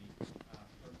use of the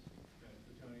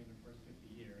plutonium in the first 50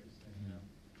 years, and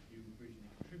you originally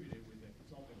contributed with the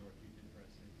consulting work you did for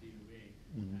us at DOE.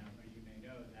 As you may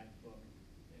know, that book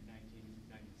in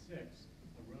 1996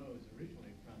 arose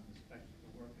originally from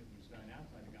the work that was done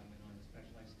outside the government on the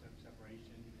special isotope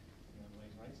separation,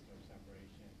 laser isotope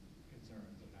separation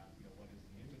concerns about what is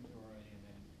the inventory, and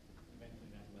then eventually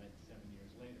that led 7 years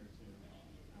later to the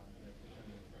plutonium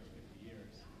in the first 50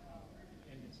 years.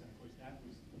 And so, of course, that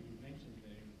was, you mentioned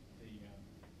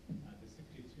the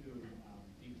 62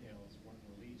 details weren't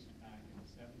released back in the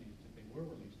 70s, but they were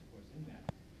released, of course, in that,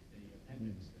 the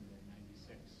appendix in the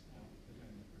 96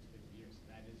 plutonium in the first 50 years. So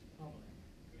that is public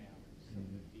now, some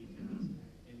of the details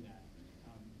in that.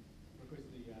 Of course,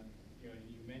 you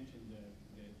mentioned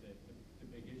the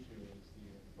big issue is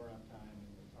the burn-up time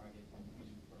and the target, and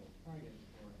using fertile targets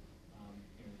for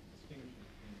distinguishing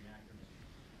between reactors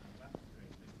and weapons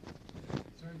grade. The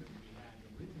concern that we had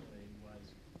originally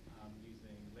was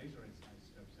using laser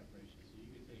isotope separation. So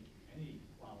you could take any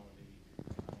quality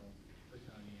of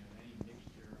plutonium, any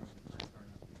mixture of the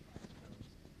current burn-up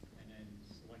isotopes, and then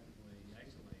selectively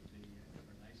isolate the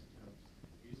different isotopes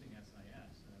using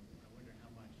SIS. I wonder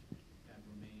how much that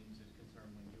remains a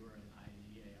concern when you were in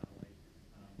IAEA, Olli,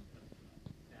 of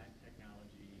that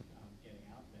technology getting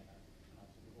out there, so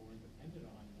people were dependent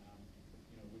on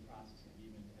reprocessing,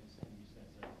 even as Henry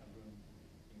says, a room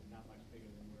not much bigger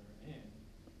than we're in,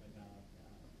 but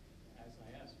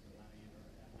SIS would allow you, or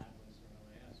Atlas or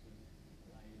LAS would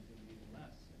allow you to do even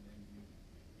less, and then you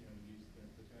use the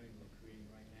plutonium we're creating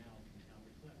right now from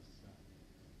Calvert Cliffs,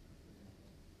 for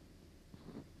example.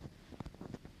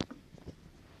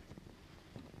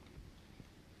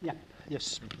 Yeah,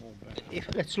 yes.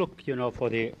 Let's look, for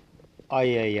the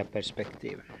IAEA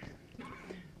perspective.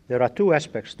 There are 2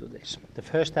 aspects to this. The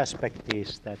first aspect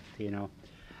is that,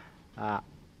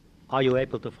 are you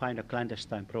able to find a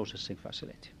clandestine processing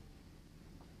facility?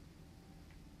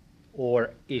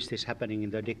 Or is this happening in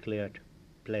the declared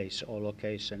place or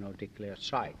location or declared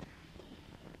site?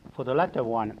 For the latter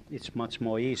one, it's much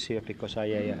more easier because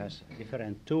IAEA has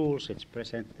different tools. It's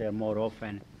present there more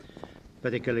often,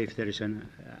 particularly if there is an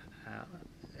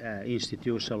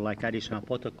institution like additional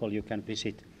protocol, you can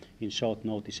visit in short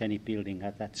notice any building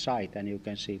at that site and you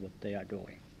can see what they are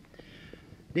doing.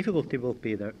 Difficulty will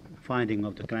be the finding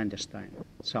of the clandestine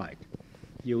site.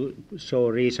 You saw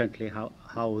recently how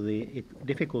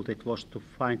difficult it was to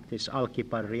find this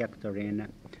Al-Kibar reactor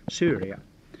in Syria,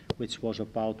 which was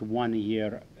about 1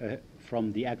 year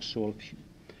from the actual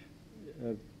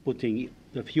putting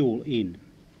the fuel in.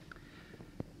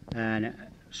 And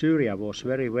Syria was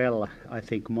very well, I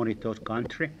think, monitored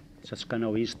country. Such kind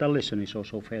of installation is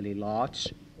also fairly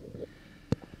large.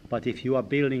 But if you are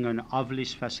building an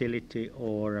AVLIS facility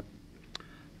or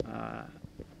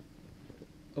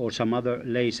or some other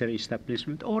laser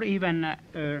establishment, or even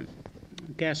a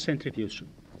gas centrifuge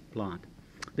plant.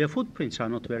 Their footprints are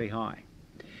not very high.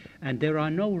 And there are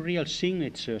no real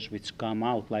signatures which come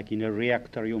out, like in a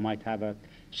reactor you might have a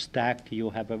stack, you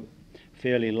have a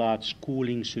fairly large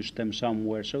cooling system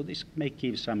somewhere, so this may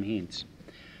give some hints.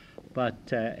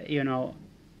 But, you know,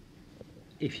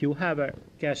 if you have a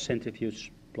gas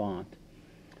centrifuge plant,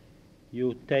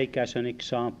 you take as an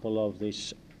example of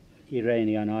this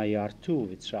Iranian IR2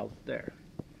 which is out there.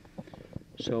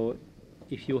 So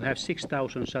if you have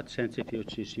 6,000 such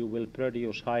centrifuges, you will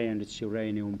produce high-enriched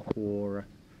uranium for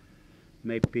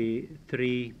maybe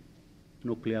 3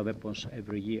 nuclear weapons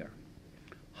every year.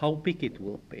 How big it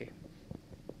will be?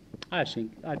 I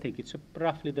think it's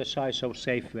roughly the size of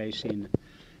Safeways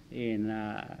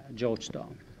in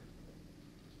Georgetown.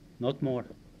 Not more.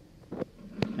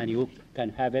 And you can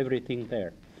have everything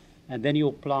there. And then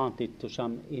you plant it to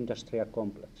some industrial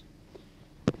complex.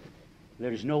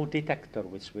 There is no detector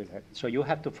which will help. So you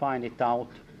have to find it out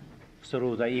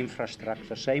through the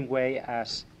infrastructure, same way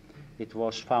as it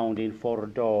was found in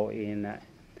Fordo in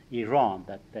Iran,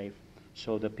 that they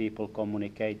saw the people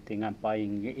communicating and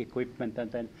buying equipment,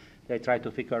 and then they try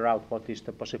to figure out what is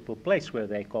the possible place where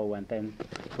they go, and then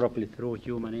probably through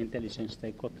human intelligence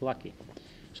they got lucky.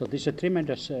 So this is a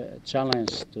tremendous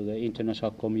challenge to the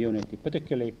international community,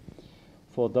 particularly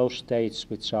for those states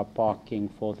which are parking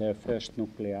for their first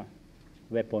nuclear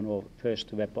weapon or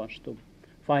first weapons, to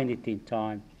find it in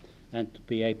time and to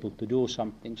be able to do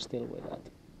something still with that.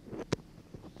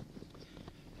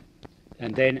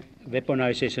 And then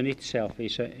weaponization itself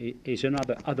is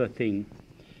another thing.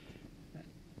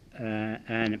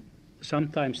 And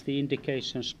sometimes the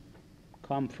indications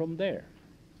come from there.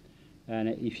 And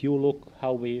if you look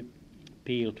how we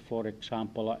built, for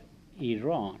example,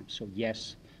 Iran, so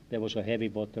yes, there was a heavy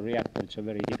water reactor. It's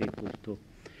very difficult to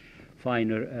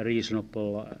find a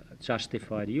reasonable,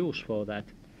 justified use for that.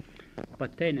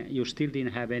 But then you still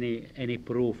didn't have any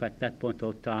proof at that point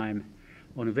of time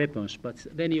on weapons. But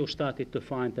then you started to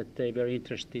find that they were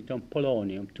interested on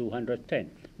polonium-210,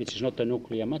 which is not a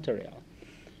nuclear material.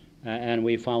 And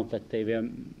we found that they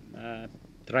were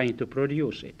trying to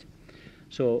produce it.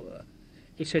 So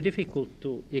it's difficult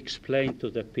to explain to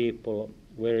the people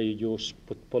where you use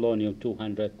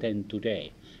polonium-210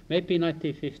 today. Maybe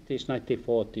 1950s,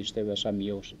 1940s there were some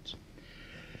usage.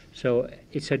 So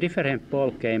it's a different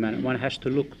ball game, and one has to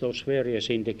look those various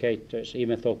indicators,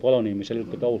 even though polonium is a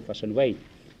little bit old-fashioned way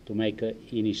to make an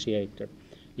initiator.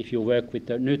 If you work with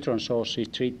the neutron sources,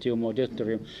 tritium or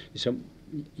deuterium,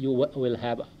 you will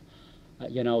have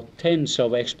tens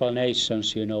of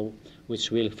explanations,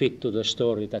 which will fit to the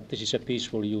story that this is a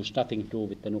peaceful use, nothing to do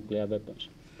with the nuclear weapons.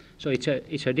 So it's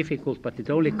a difficult, but it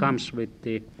only comes with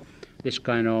this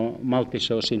kind of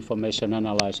multi-source information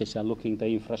analysis and looking the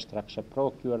infrastructure,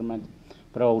 procurement,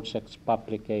 projects,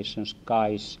 publications,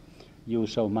 guides,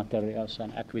 use of materials,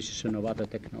 and acquisition of other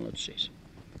technologies.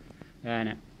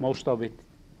 And most of it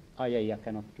IAEA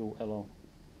cannot do alone.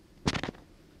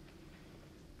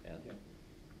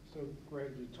 So,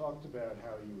 Greg, you talked about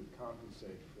how you would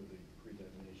compensate for the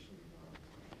pre-detonation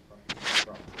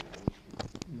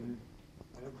propagation.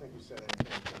 I don't think you said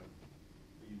anything about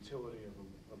the utility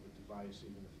of a device,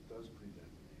 even if it does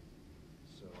pre-detonate.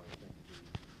 So I think the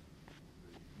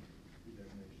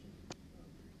pre-detonation,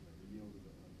 the yield of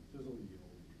the fizzle yield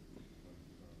of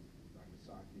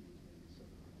Nagasaki was maybe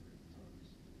 700 tons.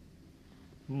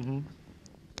 Mm-hmm.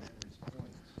 To Henry's point,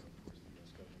 so of course the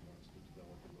U.S. government wants to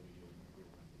develop a low-yield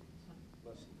nuclear weapon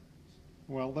less than that.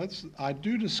 Well, I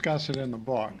do discuss it in the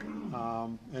book,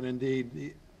 and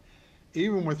indeed,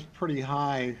 even with pretty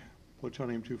high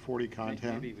plutonium-240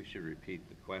 content. Maybe we should repeat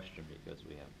the question because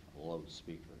we have a low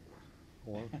speaker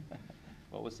here.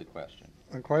 What was the question?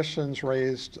 The questions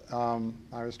raised, I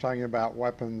was talking about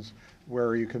weapons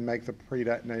where you can make the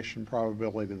pre-detonation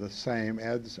probability the same.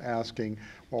 Ed's asking,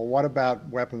 well, what about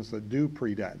weapons that do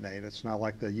pre-detonate? It's not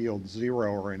like they yield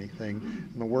 0 or anything.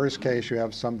 In the worst case, you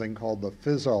have something called the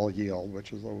fissile yield,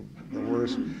 which is the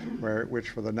worst,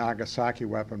 which for the Nagasaki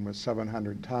weapon was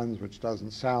 700 tons, which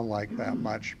doesn't sound like that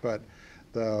much, but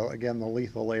again, the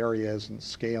lethal area isn't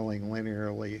scaling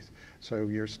linearly, so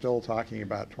you're still talking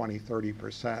about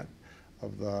 20–30%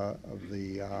 of the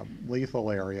lethal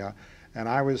area. And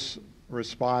I was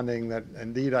responding that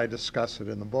indeed I discuss it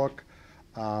in the book,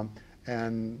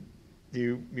 and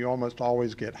you almost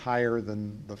always get higher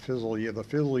than the fissile yield. The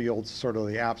fissile yield's sort of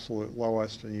the absolute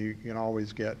lowest, and you can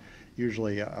always get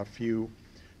usually a few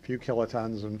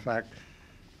kilotons. In fact,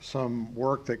 some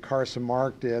work that Carson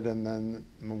Mark did, and then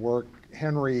the work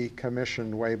Henry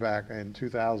commissioned way back in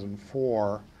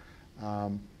 2004,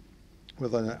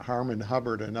 Harman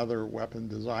Hubbard, another weapon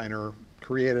designer,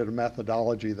 created a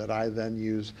methodology that I then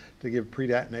use to give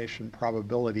pre-detonation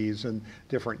probabilities and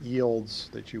different yields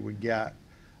that you would get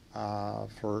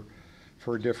for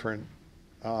different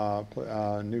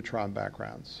neutron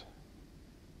backgrounds.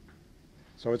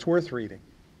 So it's worth reading.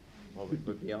 Well,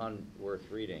 but beyond worth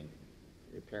reading,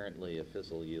 apparently a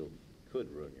fizzle yield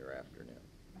could ruin your afternoon.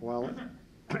 Well,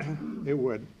 it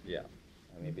would. Yeah,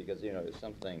 I mean, because, you know,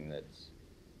 something that's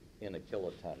in a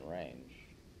kiloton range,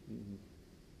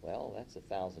 well, that's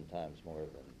 1,000 times more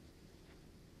than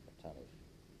a ton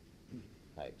of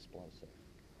high explosive.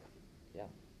 Yeah.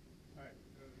 Hi,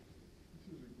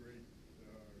 this is a great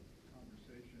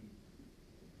conversation,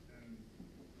 and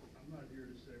I'm not here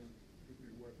to say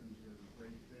nuclear weapons are a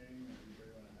great thing and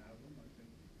everybody ought to have them. I think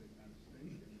they kind of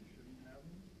stink and we shouldn't have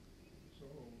them. So,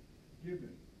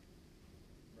 given,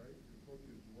 right, the book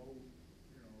is well,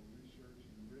 researched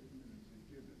and written, and it's a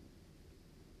given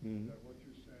that what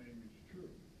you're saying is true.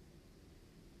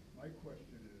 My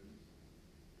question is,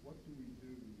 what do we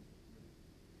do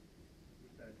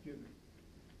with that given?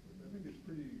 I think it's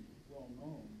pretty well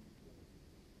known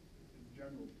in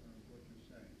general terms what you're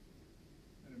saying.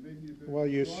 And it may be a bit Well,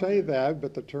 you say that,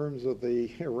 but the terms of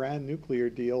the Iran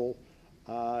nuclear deal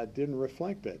didn't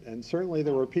reflect it. And certainly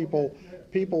there were people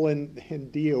in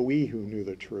DOE who knew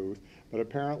the truth, but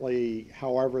apparently,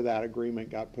 however that agreement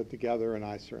got put together, and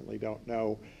I certainly don't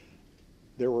know,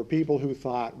 there were people who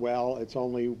thought, well, it's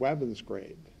only weapons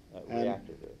grade.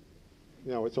 Reactor grade.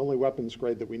 It's only weapons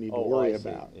grade that we need to worry I see.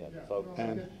 about. Yeah, Yeah, folks. no,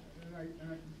 And- I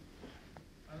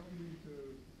don't need to,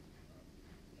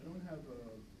 I don't have a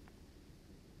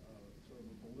sort of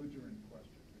a belligerent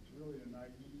question. It's really a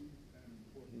naive and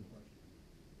important question.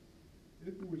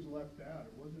 If it was left out,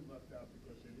 it wasn't left out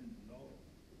because they didn't know.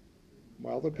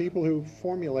 Well, the people who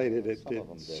formulated it Some of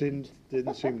them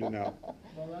didn't seem to know.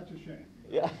 Well, that's a shame.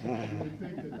 Yeah. You would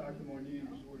think that Dr. Moniz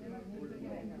would have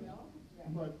known.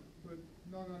 But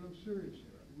no, I'm serious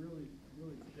here. I'm really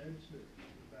dead serious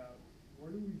about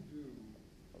what do we do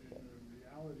in a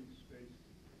reality space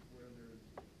where there's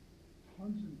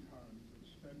tons and tons of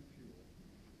spent fuel,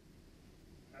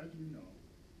 as we know,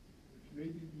 which may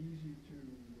be easy to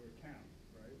count,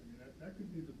 right? I mean, that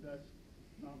could be the best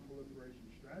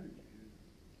non-proliferation strategy,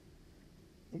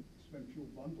 is spent fuel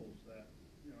bundles that,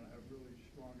 have really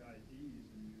strong IDs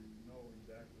and you know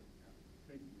exactly,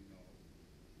 think we know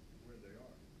where they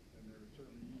are. And they're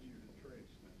certainly easier to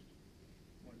trace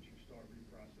once you start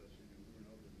reprocessing and doing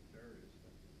other nefarious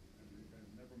things. And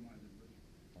never mind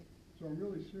enrichment. So I'm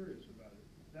really serious about it.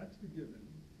 That's the given.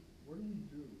 What do we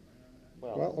do?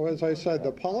 Well, as I said,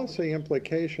 the policy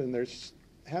implication,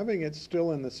 having it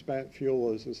still in the spent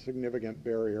fuel is a significant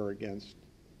barrier against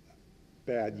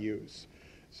bad use.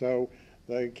 So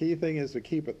the key thing is to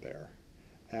keep it there.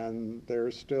 And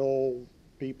there's still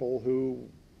people who,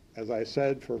 as I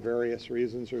said, for various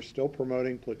reasons, are still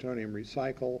promoting plutonium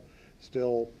recycle,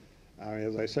 still,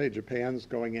 as I say, Japan's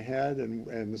going ahead, and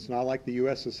it's not like the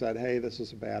U.S. has said, hey, this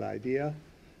is a bad idea.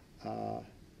 Well,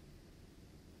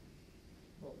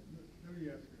 let me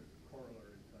ask a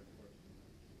corollary type question.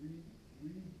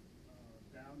 We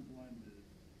down blended,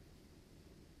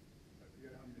 I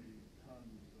forget how many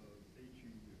tons of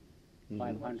HEU.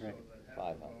 500. So that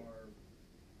half of 500. our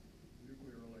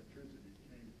nuclear electricity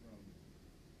came from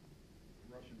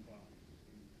Russian bombs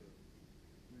into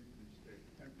briefly state.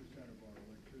 10% of our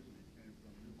electricity came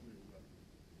from nuclear weapons.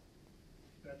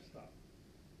 That stopped.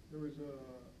 There was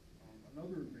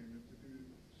another agreement to do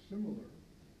similar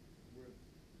with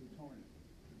plutonium,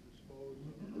 to dispose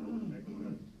of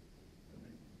excess, I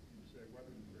think you'd say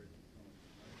weapons grade plutonium,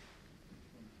 right,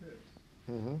 from pits.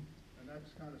 And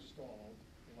that's kind of stalled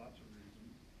for lots of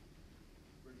reasons.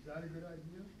 But is that a good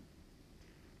idea?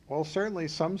 Well, certainly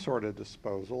some sort of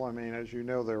disposal. I mean, as you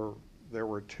know, there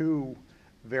were two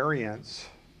variants.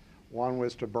 One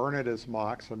was to burn it as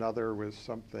MOX, another was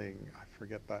something, I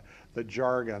forget the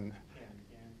jargon.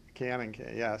 Can,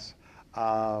 yes.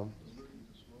 Well,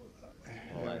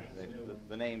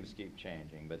 the names keep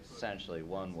changing, but essentially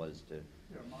one was to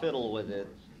fiddle with it,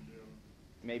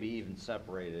 maybe even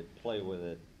separate it, play with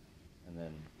it, and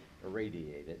then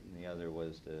irradiate it, and the other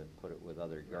was to put it with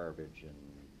other garbage and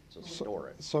to store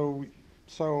it.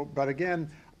 But again,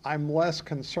 I'm less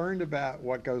concerned about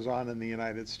what goes on in the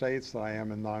United States than I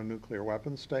am in non-nuclear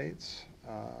weapon states.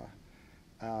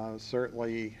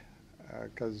 Certainly,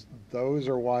 because those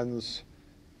are ones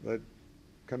that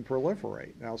can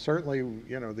proliferate. Now, certainly,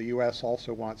 the U.S.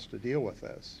 also wants to deal with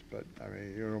this, but I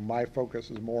mean, my focus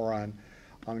is more on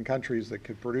countries that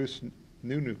could produce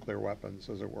new nuclear weapons,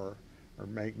 as it were, or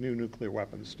make new nuclear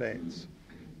weapon states.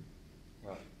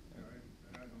 Well, And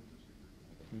I don't disagree.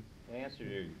 To answer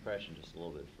your question just a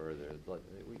little bit further,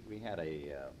 we had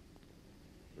a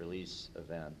release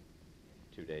event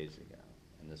 2 days ago,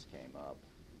 and this came up.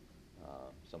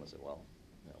 Someone said, "Well,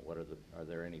 you know, are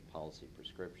there any policy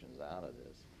prescriptions out of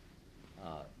this?"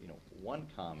 You know, one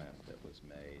comment that was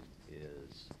made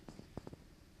is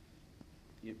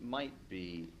it might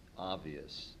be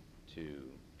obvious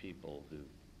to people who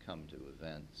come to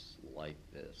events like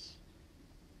this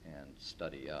and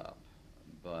study up,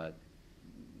 but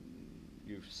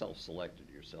you've self-selected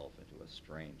yourself into a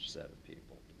strange set of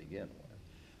people to begin with.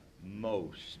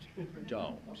 Most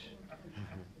don't.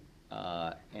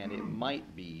 And it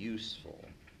might be useful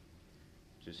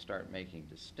to start making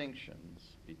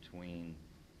distinctions between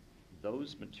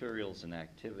those materials and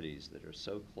activities that are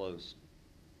so close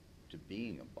to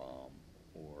being a bomb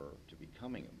or to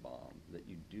becoming a bomb that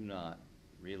you do not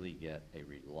really get a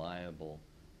reliable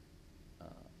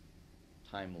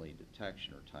timely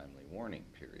detection or timely warning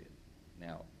period.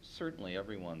 Now, certainly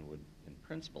everyone would in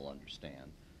principle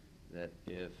understand that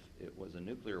if it was a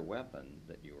nuclear weapon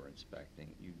that you were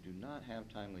inspecting, you do not have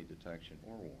timely detection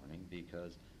or warning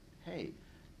because, hey,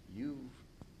 you've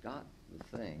got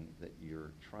the thing that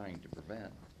you're trying to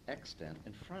prevent extant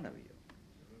in front of you.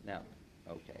 Now,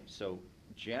 okay, so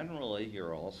generally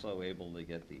you're also able to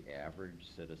get the average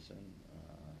citizen,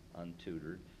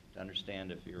 untutored, to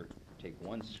understand if you take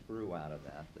one screw out of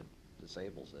that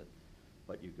disables it,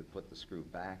 but you could put the screw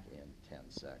back in 10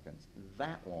 seconds.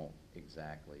 That won't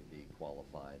exactly be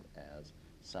qualified as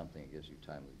something that gives you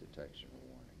timely detection or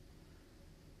warning.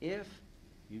 If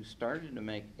you started to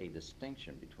make a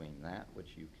distinction between that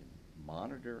which you can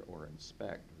monitor or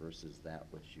inspect versus that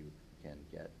which you can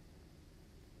get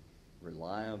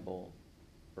reliable,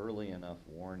 early enough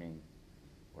warning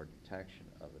or detection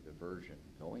of a diversion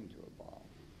going to a bomb,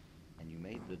 and you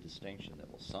made the distinction that,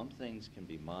 well, some things can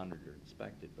be monitored,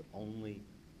 inspected, but only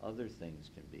other things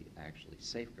can be actually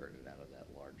safeguarded out of that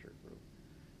larger group,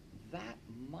 that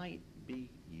might be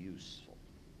useful.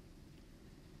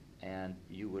 And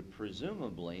you would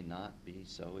presumably not be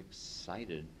so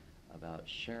excited about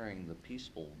sharing the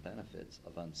peaceful benefits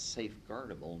of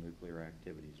unsafeguardable nuclear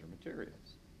activities or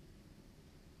materials.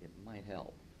 It might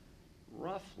help.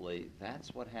 Roughly,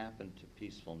 that's what happened to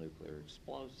peaceful nuclear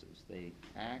explosives. They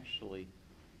actually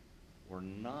were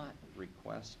not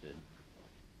requested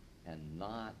and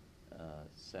not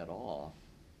set off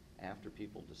after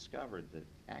people discovered that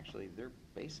actually they're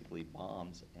basically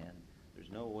bombs and there's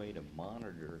no way to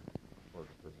monitor or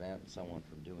prevent someone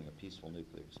from doing a peaceful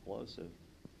nuclear explosive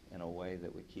in a way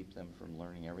that would keep them from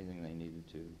learning everything they needed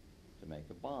to make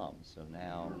a bomb. So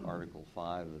now Article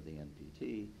 5 of the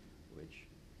NPT, which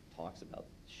talks about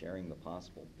sharing the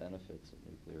possible benefits of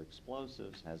nuclear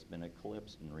explosives, has been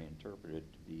eclipsed and reinterpreted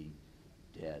to be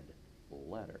dead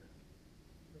letter.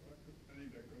 I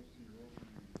think that goes to your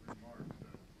opening remarks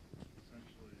that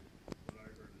essentially what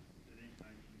I heard is it ain't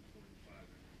 1945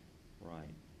 anymore.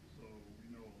 Right. So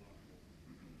we know a lot more.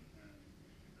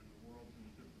 And the world's in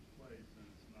a different place, and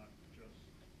it's not just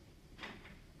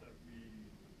that we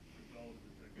develop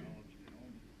the technology and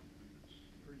own it. I mean, it's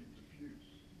pretty diffuse.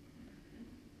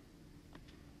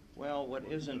 Well, what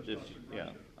isn't diffuse,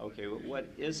 yeah, okay, what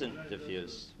isn't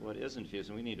diffuse,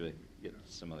 and we need to get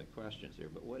to some other questions here,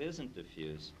 but what isn't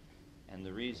diffuse, and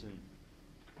the reason,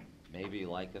 maybe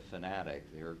like a fanatic,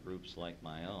 there are groups like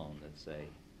my own that say,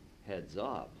 heads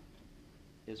up,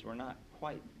 is we're not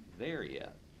quite there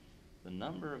yet. The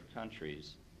number of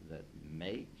countries that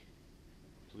make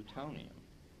plutonium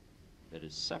that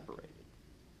is separated,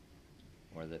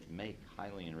 or that make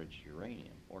highly enriched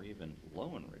uranium, or even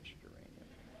low enriched uranium,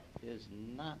 is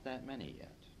not that many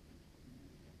yet.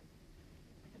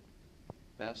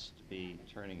 Best to be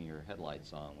turning your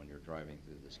headlights on when you're driving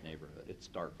through this neighborhood. It's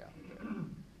dark out there.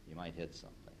 You might hit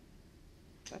something.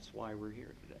 That's why we're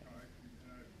here today. I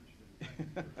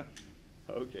appreciate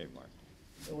it. Okay, Mark.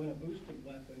 So in a boosted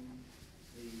weapon,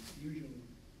 the fusion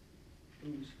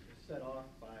boost is set off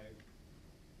by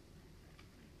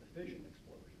the fission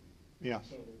explosion. Yes.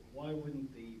 So why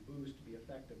wouldn't the boost be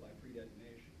affected by pre-detonation?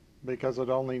 Because it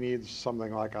only needs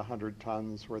something like 100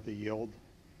 tons worth of yield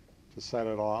to set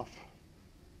it off.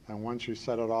 And once you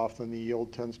set it off, then the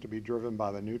yield tends to be driven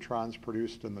by the neutrons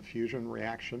produced in the fusion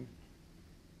reaction.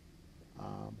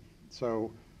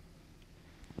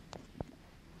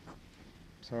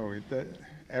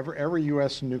 Every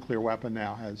U.S. nuclear weapon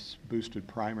now has boosted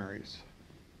primaries.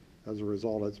 As a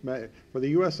result, for the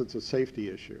U.S. it's a safety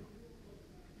issue,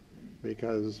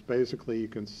 because basically you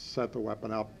can set the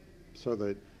weapon up so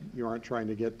that you aren't trying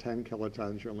to get 10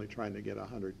 kilotons, you're only trying to get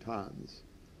 100 tons.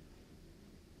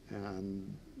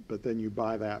 But then you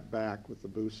buy that back with the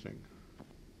boosting.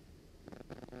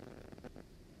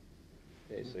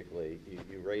 Basically,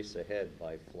 you race ahead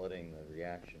by flooding the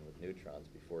reaction with neutrons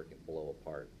before it can blow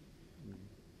apart.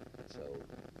 So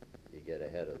you get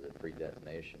ahead of the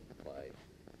pre-detonation by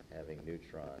having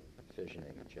neutron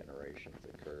fissioning generations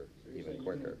occur So you're even saying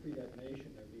quicker. even at pre-detonation,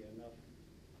 there'd be enough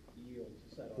yield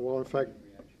to set off Well, in the fact,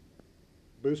 fusion reaction?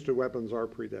 boosted weapons are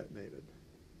pre-detonated.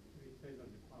 It depends on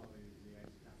the quality of the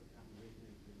isotopic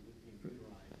composition. If the lithium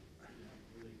fluoride, you have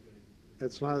really good.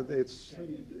 It's not,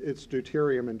 it's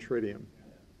deuterium and tritium.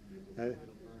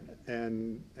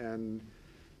 And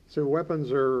so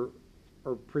weapons are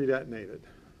pre-detonated.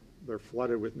 They're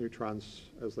flooded with neutrons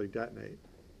as they detonate.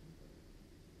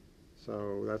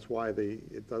 So that's why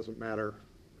it doesn't matter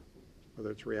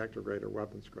whether it's reactor grade or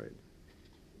weapons grade.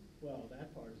 Well,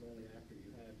 that part is only after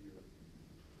you have your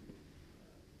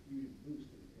fusion boost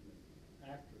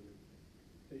after the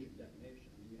fission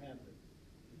detonation.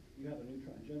 You have a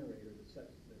neutron generator that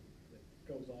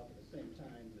goes off at the same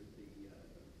time that the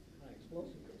high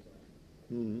explosive goes off.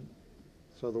 Mm-hmm.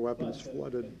 So the weapon's But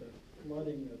flooded. But the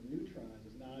flooding of neutrons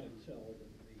is not until the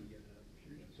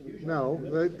fusion. No,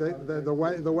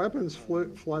 the weapon's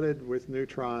flooded with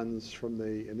neutrons from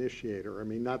the initiator. I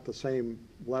mean, not the same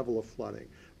level of flooding,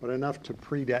 but enough to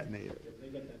pre-detonate it. If they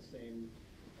get that same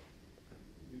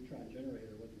neutron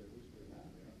generator, whether they're boosted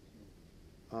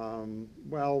or not.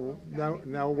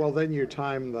 Well, then you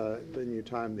time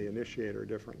the initiator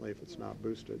differently if it's not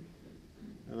boosted.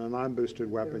 And a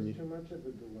non-boosted weapon, If there's too much of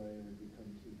a delay and it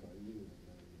becomes too dilute,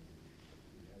 then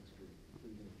the extra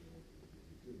fusion will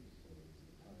reduce. So it's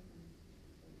the timing,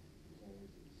 as long as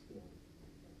it's still.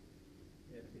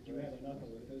 If you have enough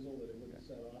of a fizzle that it wouldn't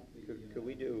set off the. Could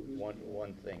we do booster.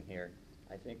 one thing here?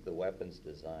 I think the weapons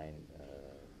design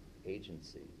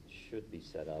agency should be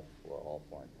set up for all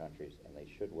foreign countries, and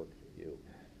they should work for you,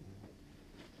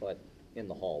 but in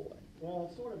the hallway. Well,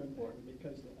 it's sort of important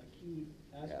because a key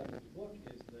aspect of the book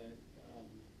is that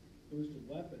boosted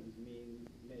weapons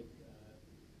make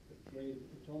the grade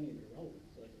of plutonium irrelevant,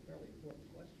 so that's a fairly important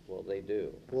question. Well, they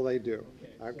do. well, they do.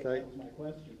 So Okay. that was my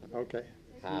question. Okay.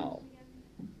 How?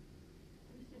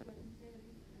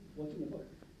 What's in the book?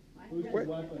 Wait. Boosted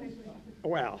weapons.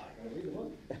 Well, Read the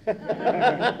book.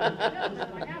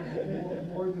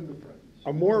 More than the present.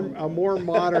 a more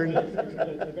modern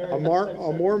A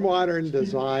more modern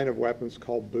design of weapons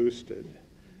called boosted,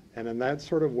 and in that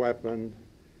sort of weapon,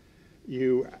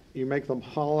 you make them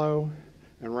hollow,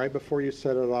 and right before you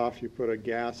set it off, you put a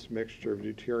gas mixture of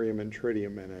deuterium and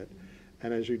tritium in it,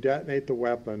 and as you detonate the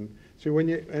weapon, see, in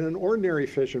an ordinary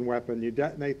fission weapon, you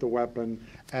detonate the weapon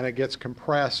and it gets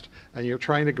compressed, and you're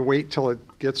trying to wait till it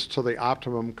gets to the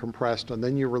optimum compressed, and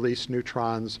then you release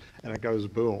neutrons and it goes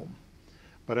boom.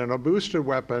 But in a boosted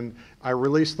weapon, I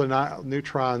release the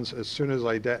neutrons as soon as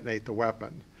I detonate the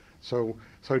weapon. So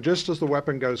just as the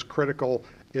weapon goes critical,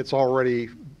 it's already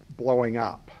blowing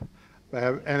up.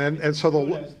 And so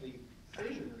As the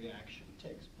fission reaction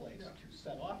takes place to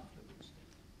set off the booster.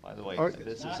 By the way, Oh,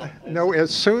 this is no,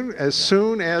 as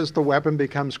soon as the weapon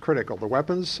becomes critical, the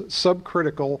weapon's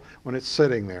subcritical when it's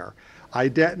sitting there. I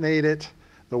detonate it,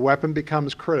 the weapon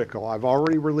becomes critical. I've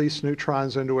already released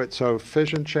neutrons into it, so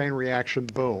fission chain reaction,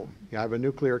 boom. You have a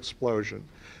nuclear explosion.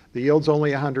 The yield's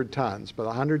only 100 tons, but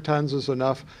 100 tons is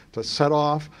enough to set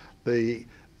off the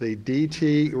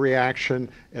DT reaction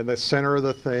in the center of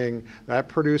the thing. That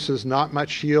produces not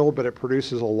much yield, but it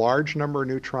produces a large number of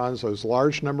neutrons. Those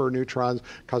large number of neutrons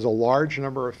cause a large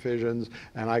number of fissions,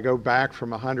 and I go back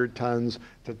from 100 tons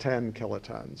to 10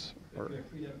 kilotons. The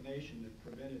pre-detonation that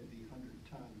prevented the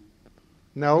 100-ton.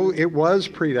 No, it was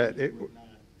pre-detonated.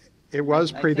 It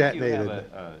was I pre-detonated. think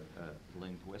you have a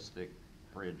linguistic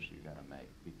bridge you got to make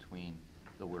between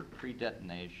the word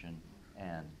pre-detonation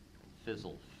and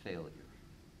fizzle failure.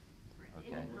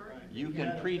 Okay, you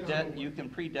can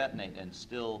pre-detonate and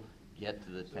still get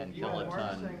to the 10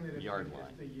 kiloton yard line.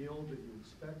 If the yield that you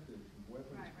expected from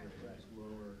weapons grade is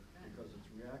lower because it's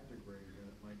reactor grade, then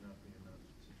it might not be enough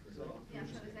to trigger. Yeah,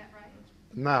 so is that right?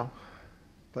 No.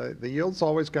 The yield's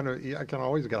always going to, I can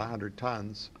always get 100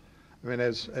 tons. I mean,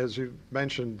 as you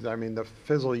mentioned, I mean, the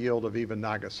fizzle yield of even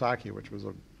Nagasaki, which was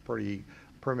a pretty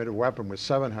primitive weapon, was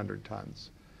 700 tons.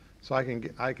 So I can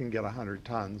get 100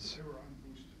 tons. They were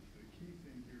unboosted. The key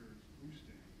thing here is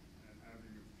boosting and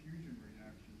having a fusion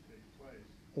reaction take place.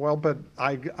 Well,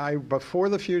 but before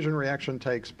the fusion reaction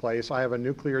takes place, I have a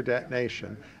nuclear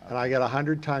detonation, and I get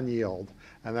 100-ton yield.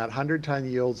 And that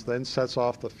 100-ton yields then sets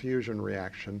off the fusion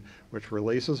reaction, which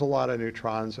releases a lot of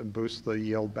neutrons and boosts the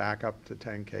yield back up to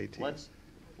 10 KT. Let's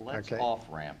Okay.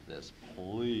 off-ramp this,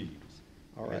 please.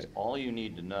 All Because right. all you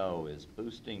need to know is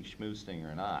boosting, schmoosting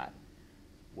or not.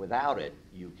 Without it,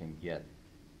 you can get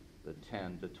the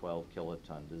 10 to 12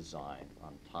 kiloton design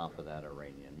on top of that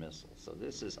Iranian missile. So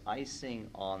this is icing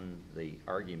on the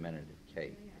argumentative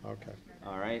cake. Okay.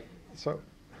 All right? So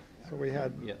we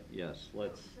had. Yes,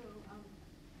 let's. So,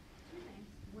 two things.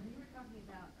 When you were talking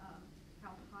about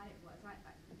how high it was,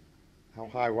 How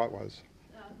high what was?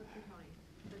 the plutonium,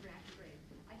 the reactor grade,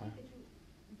 I think that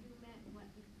you meant what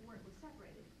before it was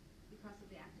separated because of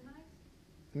the actinides?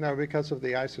 No, because of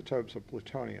the isotopes of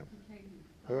plutonium.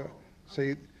 Okay.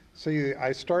 See,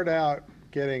 I start out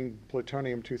getting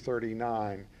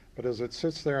plutonium-239, but as it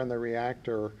sits there in the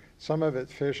reactor, some of it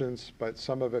fissions, but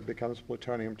some of it becomes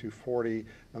plutonium-240,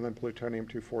 and then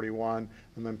plutonium-241,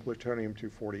 and then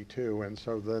plutonium-242. And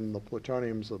so then the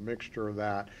plutonium's a mixture of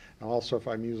that. And also, if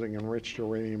I'm using enriched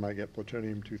uranium, I get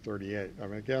plutonium-238. I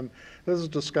mean, again, this is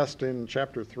discussed in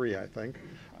Chapter 3, I think.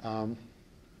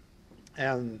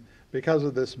 And because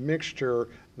of this mixture,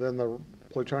 then the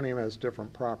plutonium has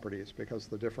different properties because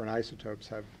the different isotopes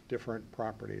have different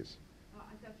properties. I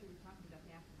thought you were talking about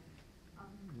the actinides.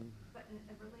 But a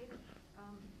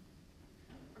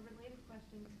related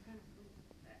question, kind of,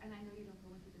 and I know you don't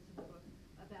go into this in the book,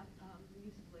 about the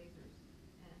use of lasers,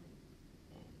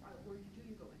 or do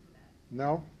you go into that?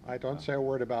 No, I don't say a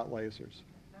word about lasers.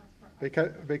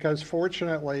 That's Because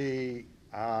fortunately,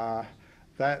 that's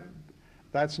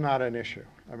not an issue.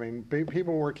 I mean,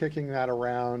 people were kicking that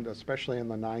around, especially in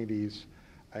the 90s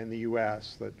in the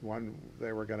US, that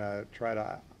they were going to try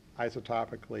to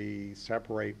isotopically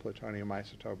separate plutonium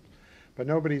isotopes. But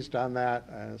nobody's done that,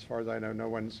 and as far as I know, no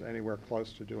one's anywhere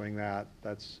close to doing that.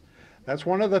 That's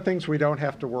one of the things we don't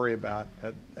have to worry about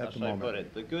at the moment. How should I put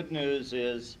it? The good news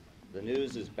is, the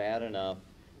news is bad enough.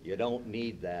 You don't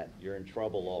need that. You're in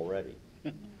trouble already.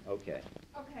 Okay.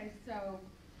 Okay, so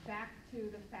back to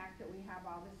the fact that we have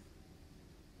all this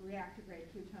reactor-grade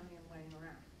plutonium laying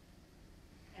around.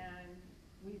 And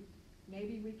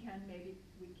maybe we can, maybe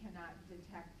we cannot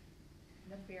detect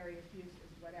nefarious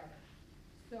uses, whatever.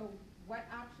 So what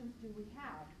options do we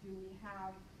have? Do we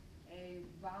have a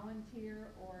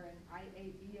volunteer or an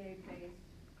IAEA-based,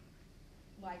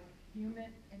 like,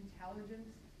 human intelligence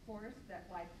force that,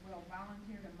 like, will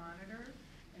volunteer to monitor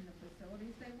in the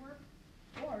facilities they work?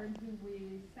 Or do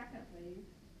we, secondly,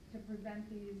 to prevent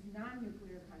these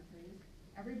non-nuclear countries,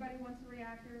 everybody wants a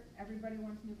reactor, everybody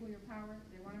wants nuclear power,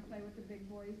 they want to play with the big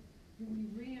boys, do we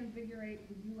reinvigorate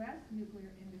the U.S.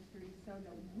 nuclear industry so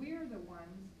that we're the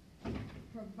ones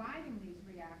providing these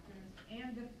reactors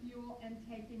and the fuel and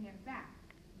taking it back?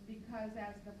 Because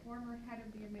as the former head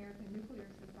of the American Nuclear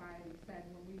Society said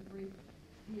when we briefed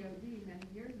DOD many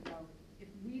years ago, if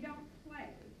we don't play,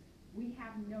 we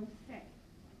have no say.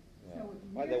 Yeah. So if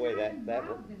By we're the way, not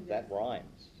involved in that this,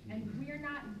 rhymes. and we're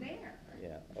not there,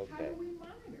 Yeah, how okay. do we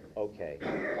monitor it? Okay.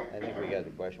 I think we got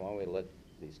the question. Why don't we let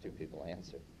these two people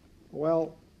answer?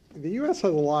 Well, the U.S.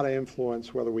 has a lot of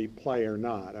influence whether we play or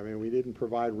not. I mean, we didn't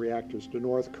provide reactors to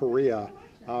North Korea.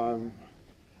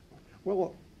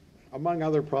 Well, among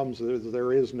other problems,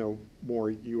 there is no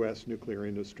more U.S. nuclear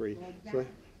industry.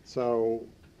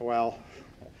 Well,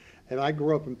 and I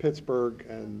grew up in Pittsburgh,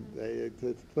 and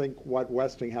to think what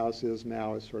Westinghouse is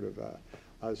now is sort of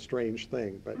a strange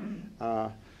thing. But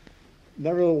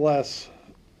nevertheless,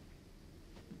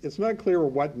 it's not clear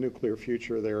what nuclear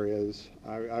future there is.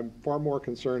 I'm far more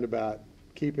concerned about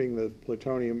keeping the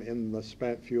plutonium in the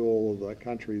spent fuel of the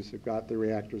countries that got the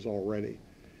reactors already,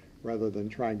 rather than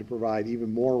trying to provide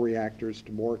even more reactors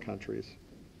to more countries.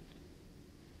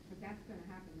 But that's going to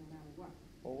happen no matter what.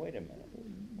 Well, wait a minute.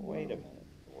 Wait a minute.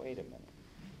 Wait a minute.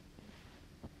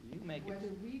 You make Whether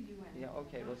it. we do anything. Yeah.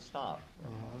 Okay. Let's stop.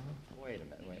 Wait a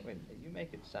minute. Wait. You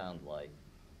make it sound like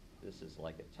this is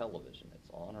like a television. It's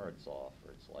on or it's off,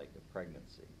 or it's like a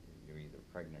pregnancy. You're either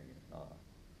pregnant or you're not.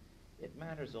 It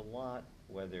matters a lot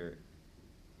whether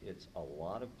it's a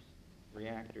lot of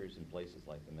reactors in places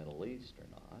like the Middle East or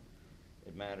not.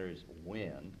 It matters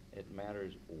when. It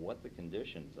matters what the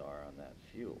conditions are on that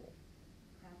fuel.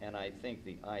 And I think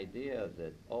the idea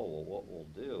that, oh, well, what we'll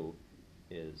do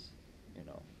is,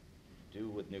 do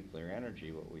with nuclear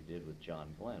energy what we did with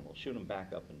John Glenn. We'll shoot them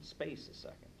back up in space a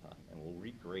second time, and we'll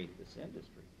recreate this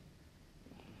industry.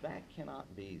 That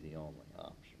cannot be the only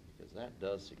option, because that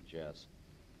does suggest,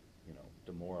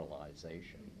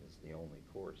 demoralization is the only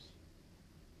course.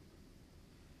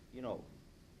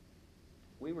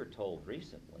 We were told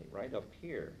recently, right up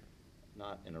here,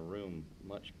 not in a room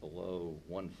much below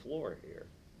one floor here,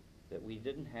 that we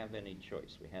didn't have any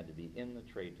choice. We had to be in the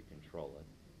trade to control it.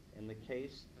 In the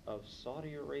case of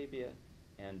Saudi Arabia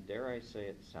and, dare I say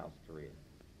it, South Korea,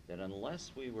 that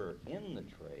unless we were in the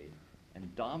trade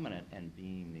and dominant and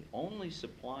being the only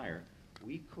supplier,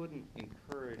 we couldn't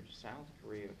encourage South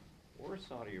Korea or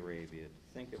Saudi Arabia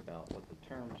to think about what the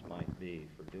terms might be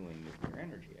for doing nuclear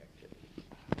energy activities.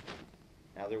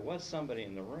 Now, there was somebody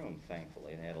in the room,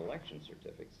 thankfully, and had election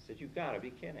certificates, that said, you've got to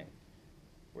be kidding.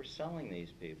 We're selling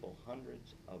these people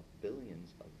hundreds of billions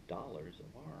of dollars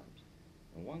of arms.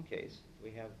 In one case,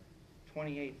 we have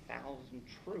 28,000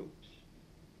 troops.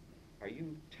 Are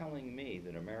you telling me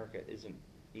that America isn't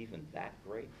even that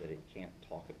great that it can't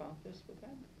talk about this with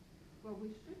them? Well, we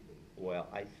should be. Well,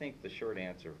 I think the short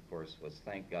answer, of course, was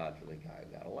thank God for the guy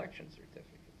who got election certificates.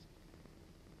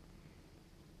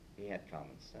 He had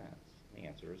common sense. The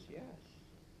answer is yes.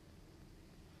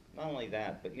 Not only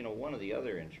that, but you know, one of the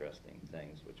other interesting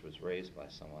things which was raised by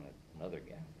someone at another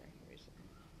gathering recently.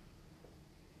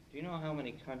 Do you know how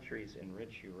many countries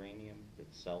enrich uranium that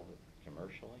sell it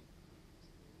commercially?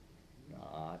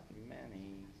 Not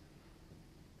many.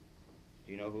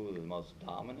 Do you know who are the most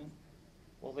dominant?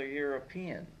 Well, they're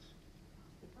Europeans.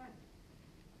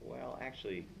 Well,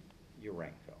 actually,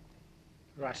 Urenco.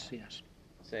 Russians.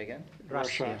 Say again?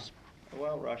 Russians.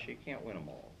 Well, Russia, you can't win them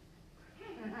all.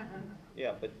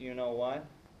 Yeah, but you know what?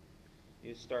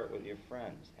 You start with your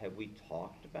friends. Have we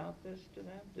talked about this to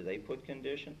them? Do they put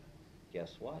conditions?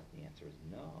 Guess what? The answer is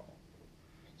no.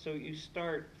 So you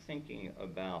start thinking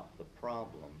about the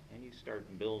problem and you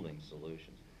start building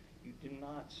solutions. You do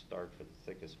not start for the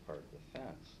thickest part of the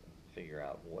fence and figure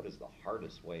out what is the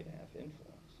hardest way to have influence.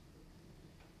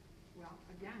 Well,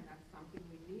 again, that's something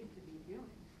we need to be doing.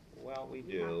 Well, we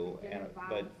We do, have to get and, involved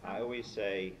but in I something. always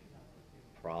say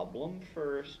problem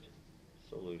first,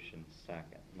 solution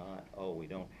second. Not, oh, we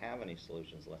don't have any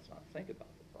solutions, let's not think about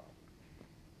the problem.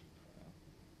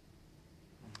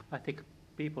 I think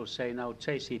people say now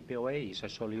JCPOA is a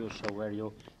solution where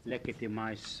you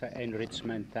legitimize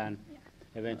enrichment and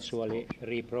eventually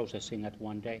reprocessing at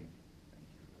one day,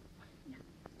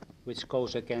 which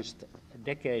goes against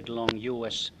decade-long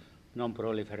US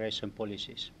non-proliferation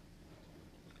policies.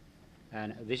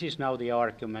 And this is now the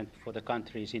argument for the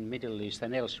countries in Middle East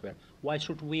and elsewhere. Why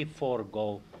should we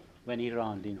forego when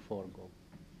Iran didn't forego?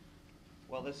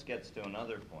 Well, this gets to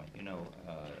another point. You know,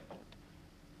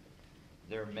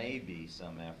 there may be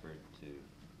some effort to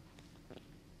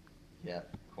get,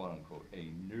 quote unquote,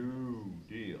 a new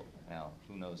deal. Now,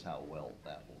 who knows how well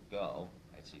that will go?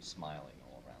 I see smiling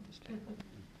all around this table.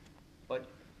 But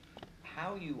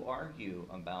how you argue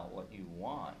about what you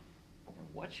want, or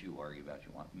what you argue about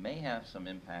you want, may have some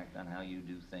impact on how you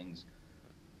do things,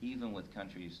 even with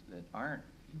countries that aren't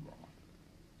Iran.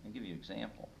 I'll give you an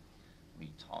example. We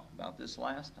talked about this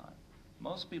last time.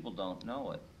 Most people don't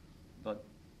know it, but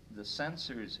the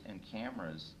sensors and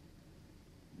cameras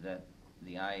that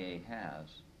the IA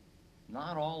has,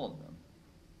 not all of them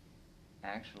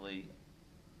actually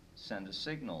send a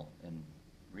signal in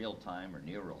real time or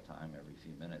near real time every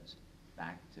few minutes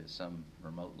back to some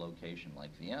remote location like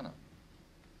Vienna.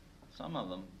 Some of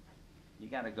them, you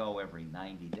got to go every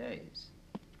 90 days.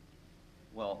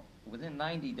 Well, within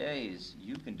 90 days,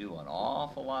 you can do an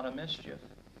awful lot of mischief,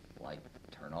 like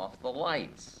turn off the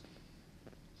lights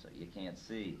so you can't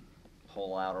see,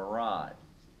 pull out a rod,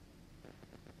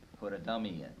 put a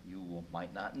dummy in. You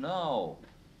might not know.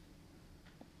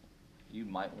 You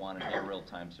might want to have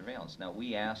real-time surveillance. Now,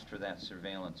 we asked for that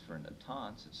surveillance for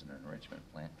Natanz. It's an enrichment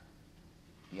plant.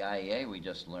 The IAEA, we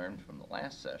just learned from the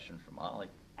last session from Olli,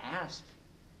 asked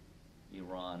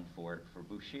Iran for it for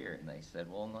Bushehr, and they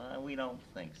said, well, no, we don't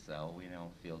think so. We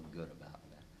don't feel good about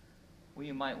that. Well,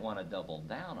 you might want to double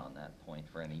down on that point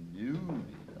for any new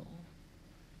deal.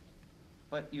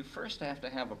 But you first have to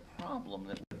have a problem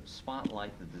that would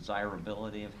spotlight the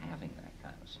desirability of having that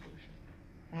kind of solution.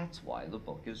 That's why the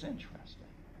book is interesting.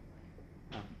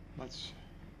 Let's,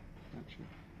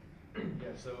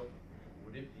 Yeah, so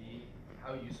would it be,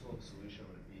 how useful of a solution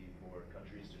would it be for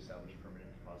countries to establish permanent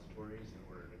repositories in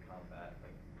order to combat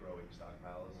like growing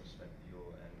stockpiles of spent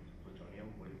fuel and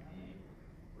plutonium? Would it be,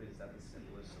 is that the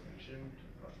simplest solution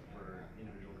for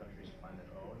individual countries to find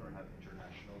their own, or have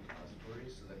international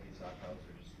repositories so that these stockpiles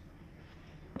are just,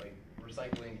 like,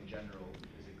 recycling in general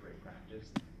is a great practice,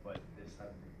 but this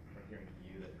time I'm hearing from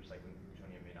you that recycling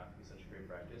plutonium may not be such a great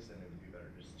practice and it would be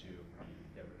better just to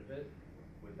get rid of it.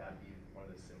 Would that be one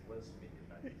of the simplest, maybe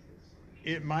not easiest solutions?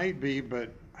 it might be, but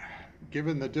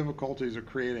given the difficulties of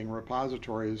creating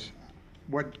repositories,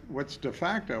 what's de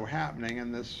facto happening,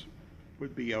 and this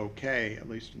would be okay, at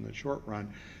least in the short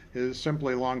run, is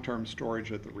simply long-term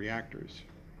storage at the reactors,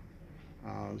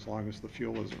 as long as the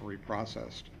fuel isn't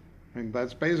reprocessed. I mean,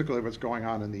 that's basically what's going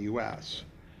on in the U.S.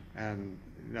 And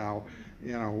now,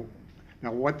 now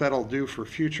what that'll do for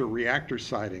future reactor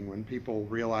siting, when people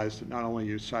realize that not only are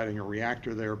you siting a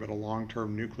reactor there, but a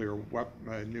long-term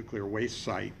nuclear waste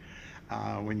site,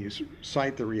 when you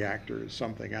cite the reactor as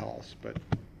something else. But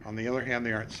on the other hand,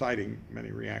 they aren't citing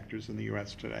many reactors in the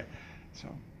U.S. today. So,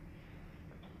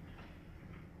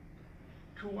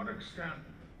 to what extent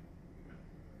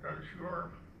does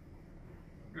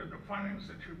the findings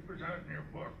that you presented in your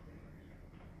book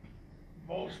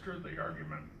bolster the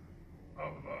argument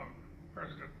of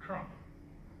President Trump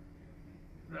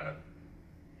that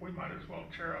we might as well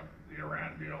tear up the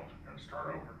Iran deal and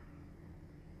start over?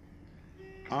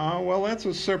 Well, that's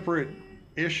a separate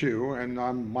issue, and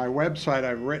on my website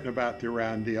I've written about the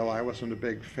Iran deal. I wasn't a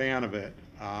big fan of it.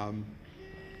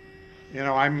 You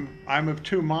know, I'm of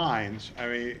two minds. I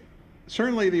mean,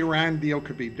 certainly the Iran deal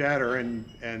could be better,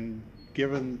 and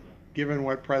given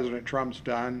what President Trump's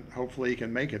done, hopefully he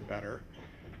can make it better.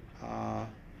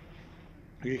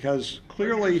 Because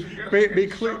clearly, be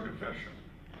clear. So deficient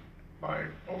by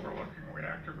overlooking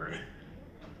reactor-grade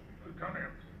plutonium.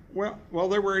 Well,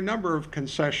 there were a number of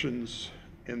concessions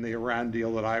in the Iran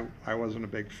deal that I wasn't a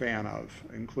big fan of,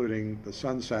 including the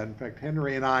sunset. In fact,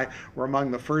 Henry and I were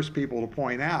among the first people to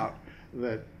point out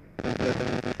that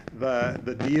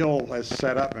the deal as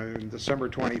set up in December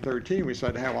 2013, we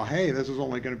said, hey, this is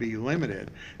only going to be limited.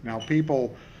 Now,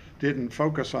 people didn't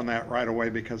focus on that right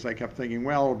away because they kept thinking,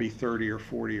 well, it'll be 30 or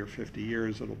 40 or 50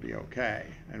 years, it'll be okay.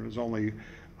 And it was only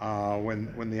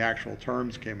when the actual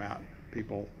terms came out,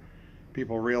 people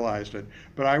realized it.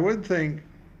 But I would think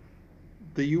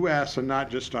the U.S., and not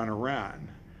just on Iran,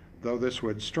 though this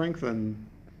would strengthen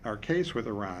our case with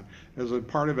Iran, as a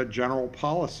part of a general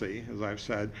policy, as I've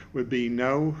said, would be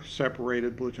no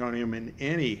separated plutonium in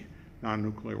any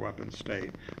non-nuclear weapon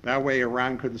state. That way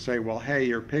Iran couldn't say, well, hey,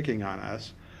 you're picking on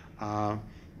us.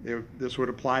 This would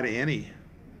apply to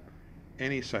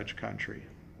any such country.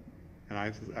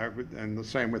 And the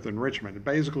same with enrichment.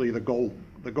 Basically the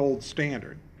gold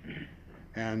standard.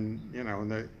 And you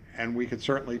know, and we could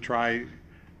certainly try.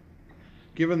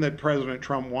 Given that President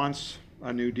Trump wants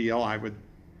a new deal,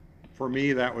 for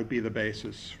me, that would be the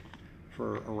basis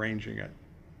for arranging it.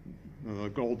 The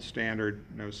gold standard,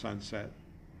 no sunset.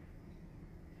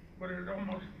 But it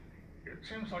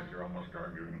seems like you're almost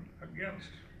arguing against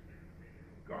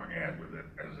going ahead with it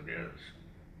as it is,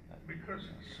 because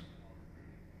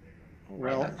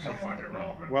it's somewhat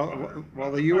irrelevant.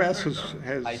 Well, the U.S.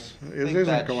 I think isn't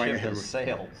that going ship ahead. has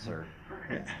sailed, sir.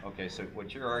 Yeah. Okay, so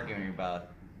what you're arguing about,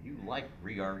 you like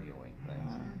re-arguing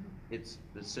things. Its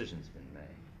decision's been made.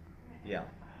 Yeah.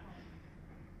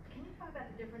 Can you talk about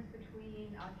the difference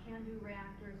between CANDU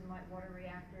reactors and light water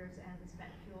reactors and the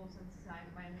spent fuel? Since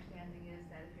my understanding is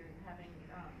that if you're having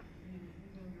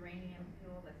using uranium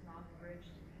fuel that's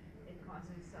non-enriched, it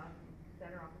causes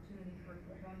better opportunity for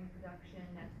plutonium production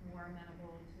that's more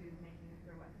amenable to making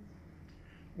nuclear weapons.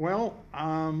 Well,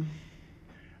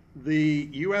 the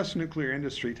U.S. nuclear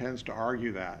industry tends to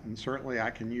argue that, and certainly I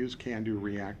can use CANDU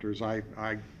reactors.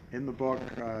 In the book,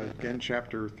 again,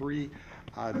 chapter 3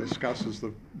 discusses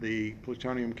the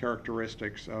plutonium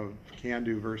characteristics of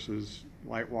CANDU versus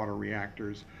light water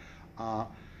reactors.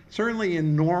 Certainly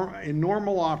in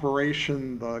normal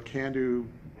operation, the CANDU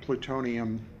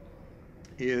plutonium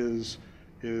is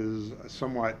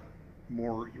somewhat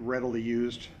more readily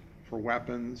used for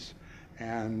weapons,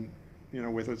 and you know,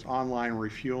 with its online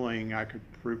refueling, I could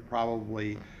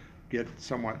probably get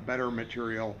somewhat better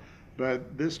material.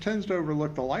 But this tends to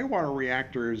overlook the light water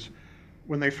reactors.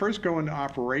 When they first go into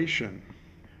operation,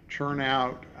 churn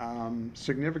out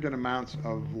significant amounts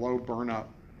of low burn-up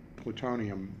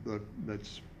plutonium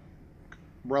that's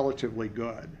relatively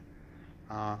good.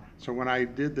 So when I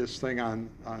did this thing on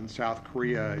South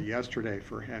Korea yesterday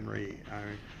for Henry,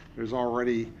 there's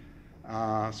already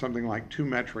something like 2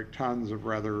 metric tons of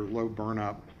rather low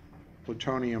burn-up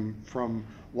plutonium from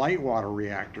light water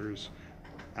reactors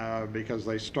because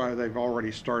they've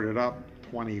already started up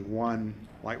 21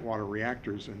 light water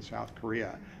reactors in South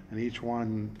Korea, and each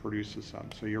one produces some.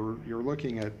 So you're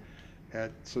looking at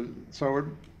so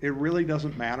it really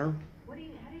doesn't matter. How do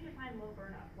you define low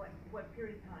burnup? What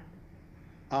period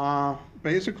of time?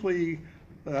 Basically,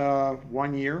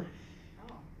 1 year.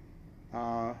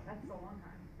 Oh, that's a long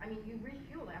time. I mean, you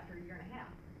refueled after a year and a half.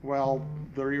 Well,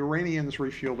 the Iranians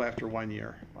refueled after 1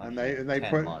 year, and they 10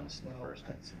 put months in the first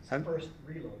instance. The first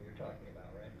reload you're talking about,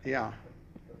 right? Yeah.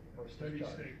 The first Steady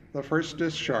discharge. state. The first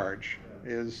discharge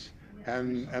is,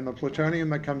 and the plutonium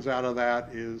that comes out of that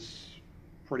is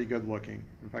pretty good looking.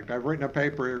 In fact, I've written a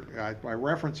paper, I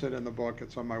reference it in the book,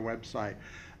 it's on my website,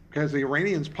 because the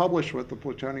Iranians published what the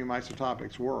plutonium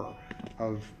isotopics were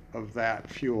of that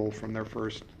fuel from their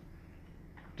first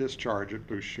discharge at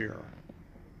Bushehr,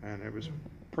 and it was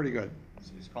pretty good.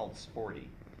 It's called sporty.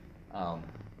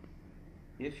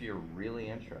 If you're really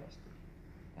interested,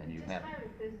 and you just have, hired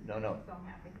a physicist, no, no. so I'm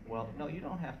happy. Well, no, you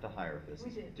don't have to hire a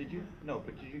physicist. We did. Did you? No,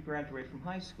 but did you graduate from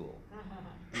high school?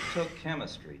 You took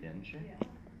chemistry, didn't you? Yeah.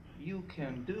 You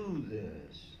can do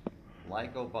this.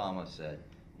 Like Obama said,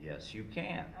 yes, you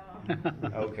can.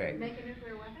 Okay. Make a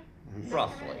nuclear weapon?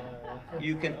 Roughly.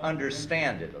 You can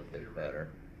understand it a bit better.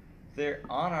 There,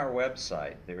 on our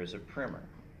website, there is a primer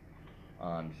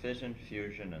on fission,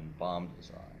 fusion, and bomb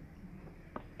design.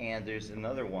 And there's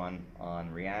another one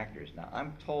on reactors. Now,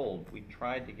 I'm told we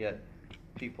tried to get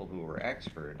people who were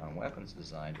expert on weapons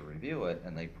design to review it,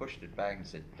 and they pushed it back and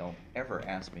said, don't ever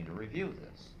ask me to review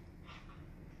this.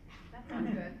 That sounds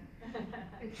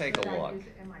good. Take a look. Use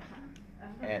it in my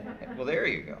time. And, well, there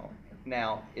you go.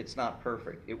 Now, it's not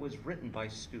perfect. It was written by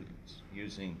students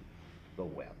using the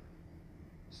web.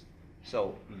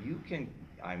 So you can,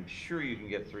 I'm sure you can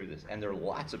get through this. And there are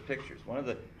lots of pictures.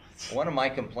 One of my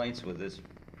complaints with this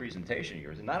presentation of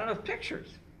yours is not enough pictures.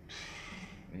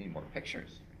 We need more pictures.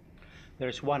 There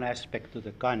is one aspect to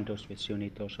the condos which you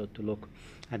need also to look,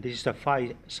 and this is the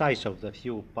size of the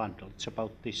fuel bundle. It's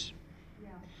about this. Yeah.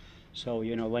 So,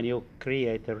 you know, when you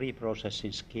create a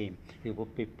reprocessing scheme, it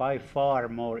would be by far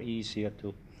more easier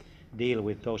to deal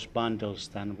with those bundles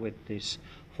than with this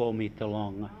 4-meter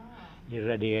long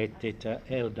irradiated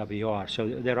LWR. So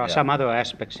there are some other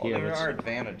aspects Well, here. there are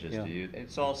advantages yeah. to you.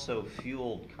 It's also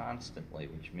fueled constantly,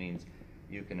 which means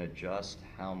you can adjust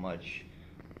how much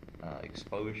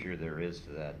exposure there is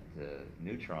to that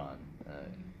neutron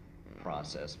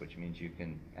process, which means you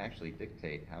can actually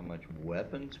dictate how much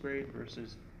weapons grade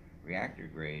versus reactor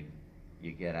grade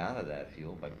you get out of that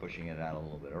fuel by pushing it out a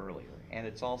little bit earlier. And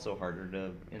it's also harder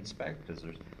to inspect because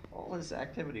there's all this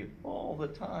activity all the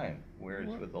time, whereas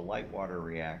with the light water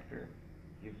reactor,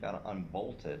 you've got to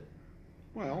unbolt it.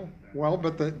 Well,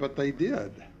 but they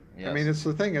did. Yes. I mean, it's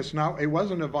the thing. It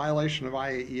wasn't a violation of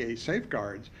IAEA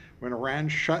safeguards when Iran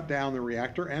shut down the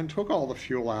reactor and took all the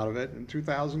fuel out of it in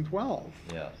 2012.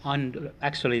 Yes. And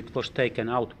actually it was taken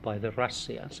out by the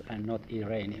Russians and not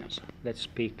Iranians. Let's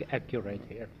be accurate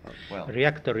here. Well, The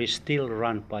reactor is still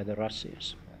run by the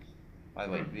Russians. by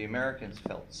the way, the Americans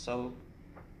felt so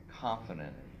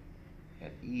confident and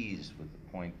at ease with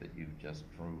the point that you just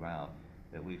drew out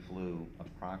that we flew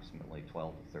approximately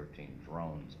 12 to 13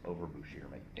 drones over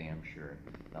Bushehr, make damn sure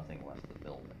nothing left the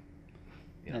building.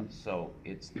 You know, And- so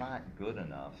it's not good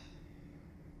enough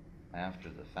after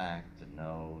the fact to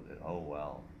know that, oh,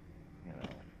 well, you know,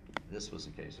 this was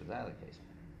the case or that the case.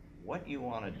 What you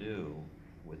want to do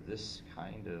with this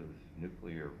kind of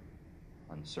nuclear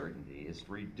uncertainty is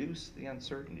to reduce the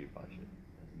uncertainty budget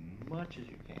as much as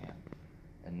you can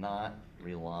and not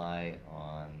rely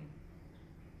on,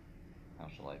 how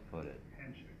shall I put it?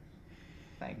 Handshakes.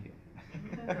 Thank you.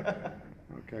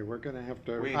 Okay, we're going to have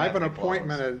to. We I have have an to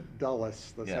appointment close. at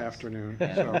Dulles this Yes. afternoon.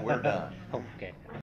 And So we're done. Okay.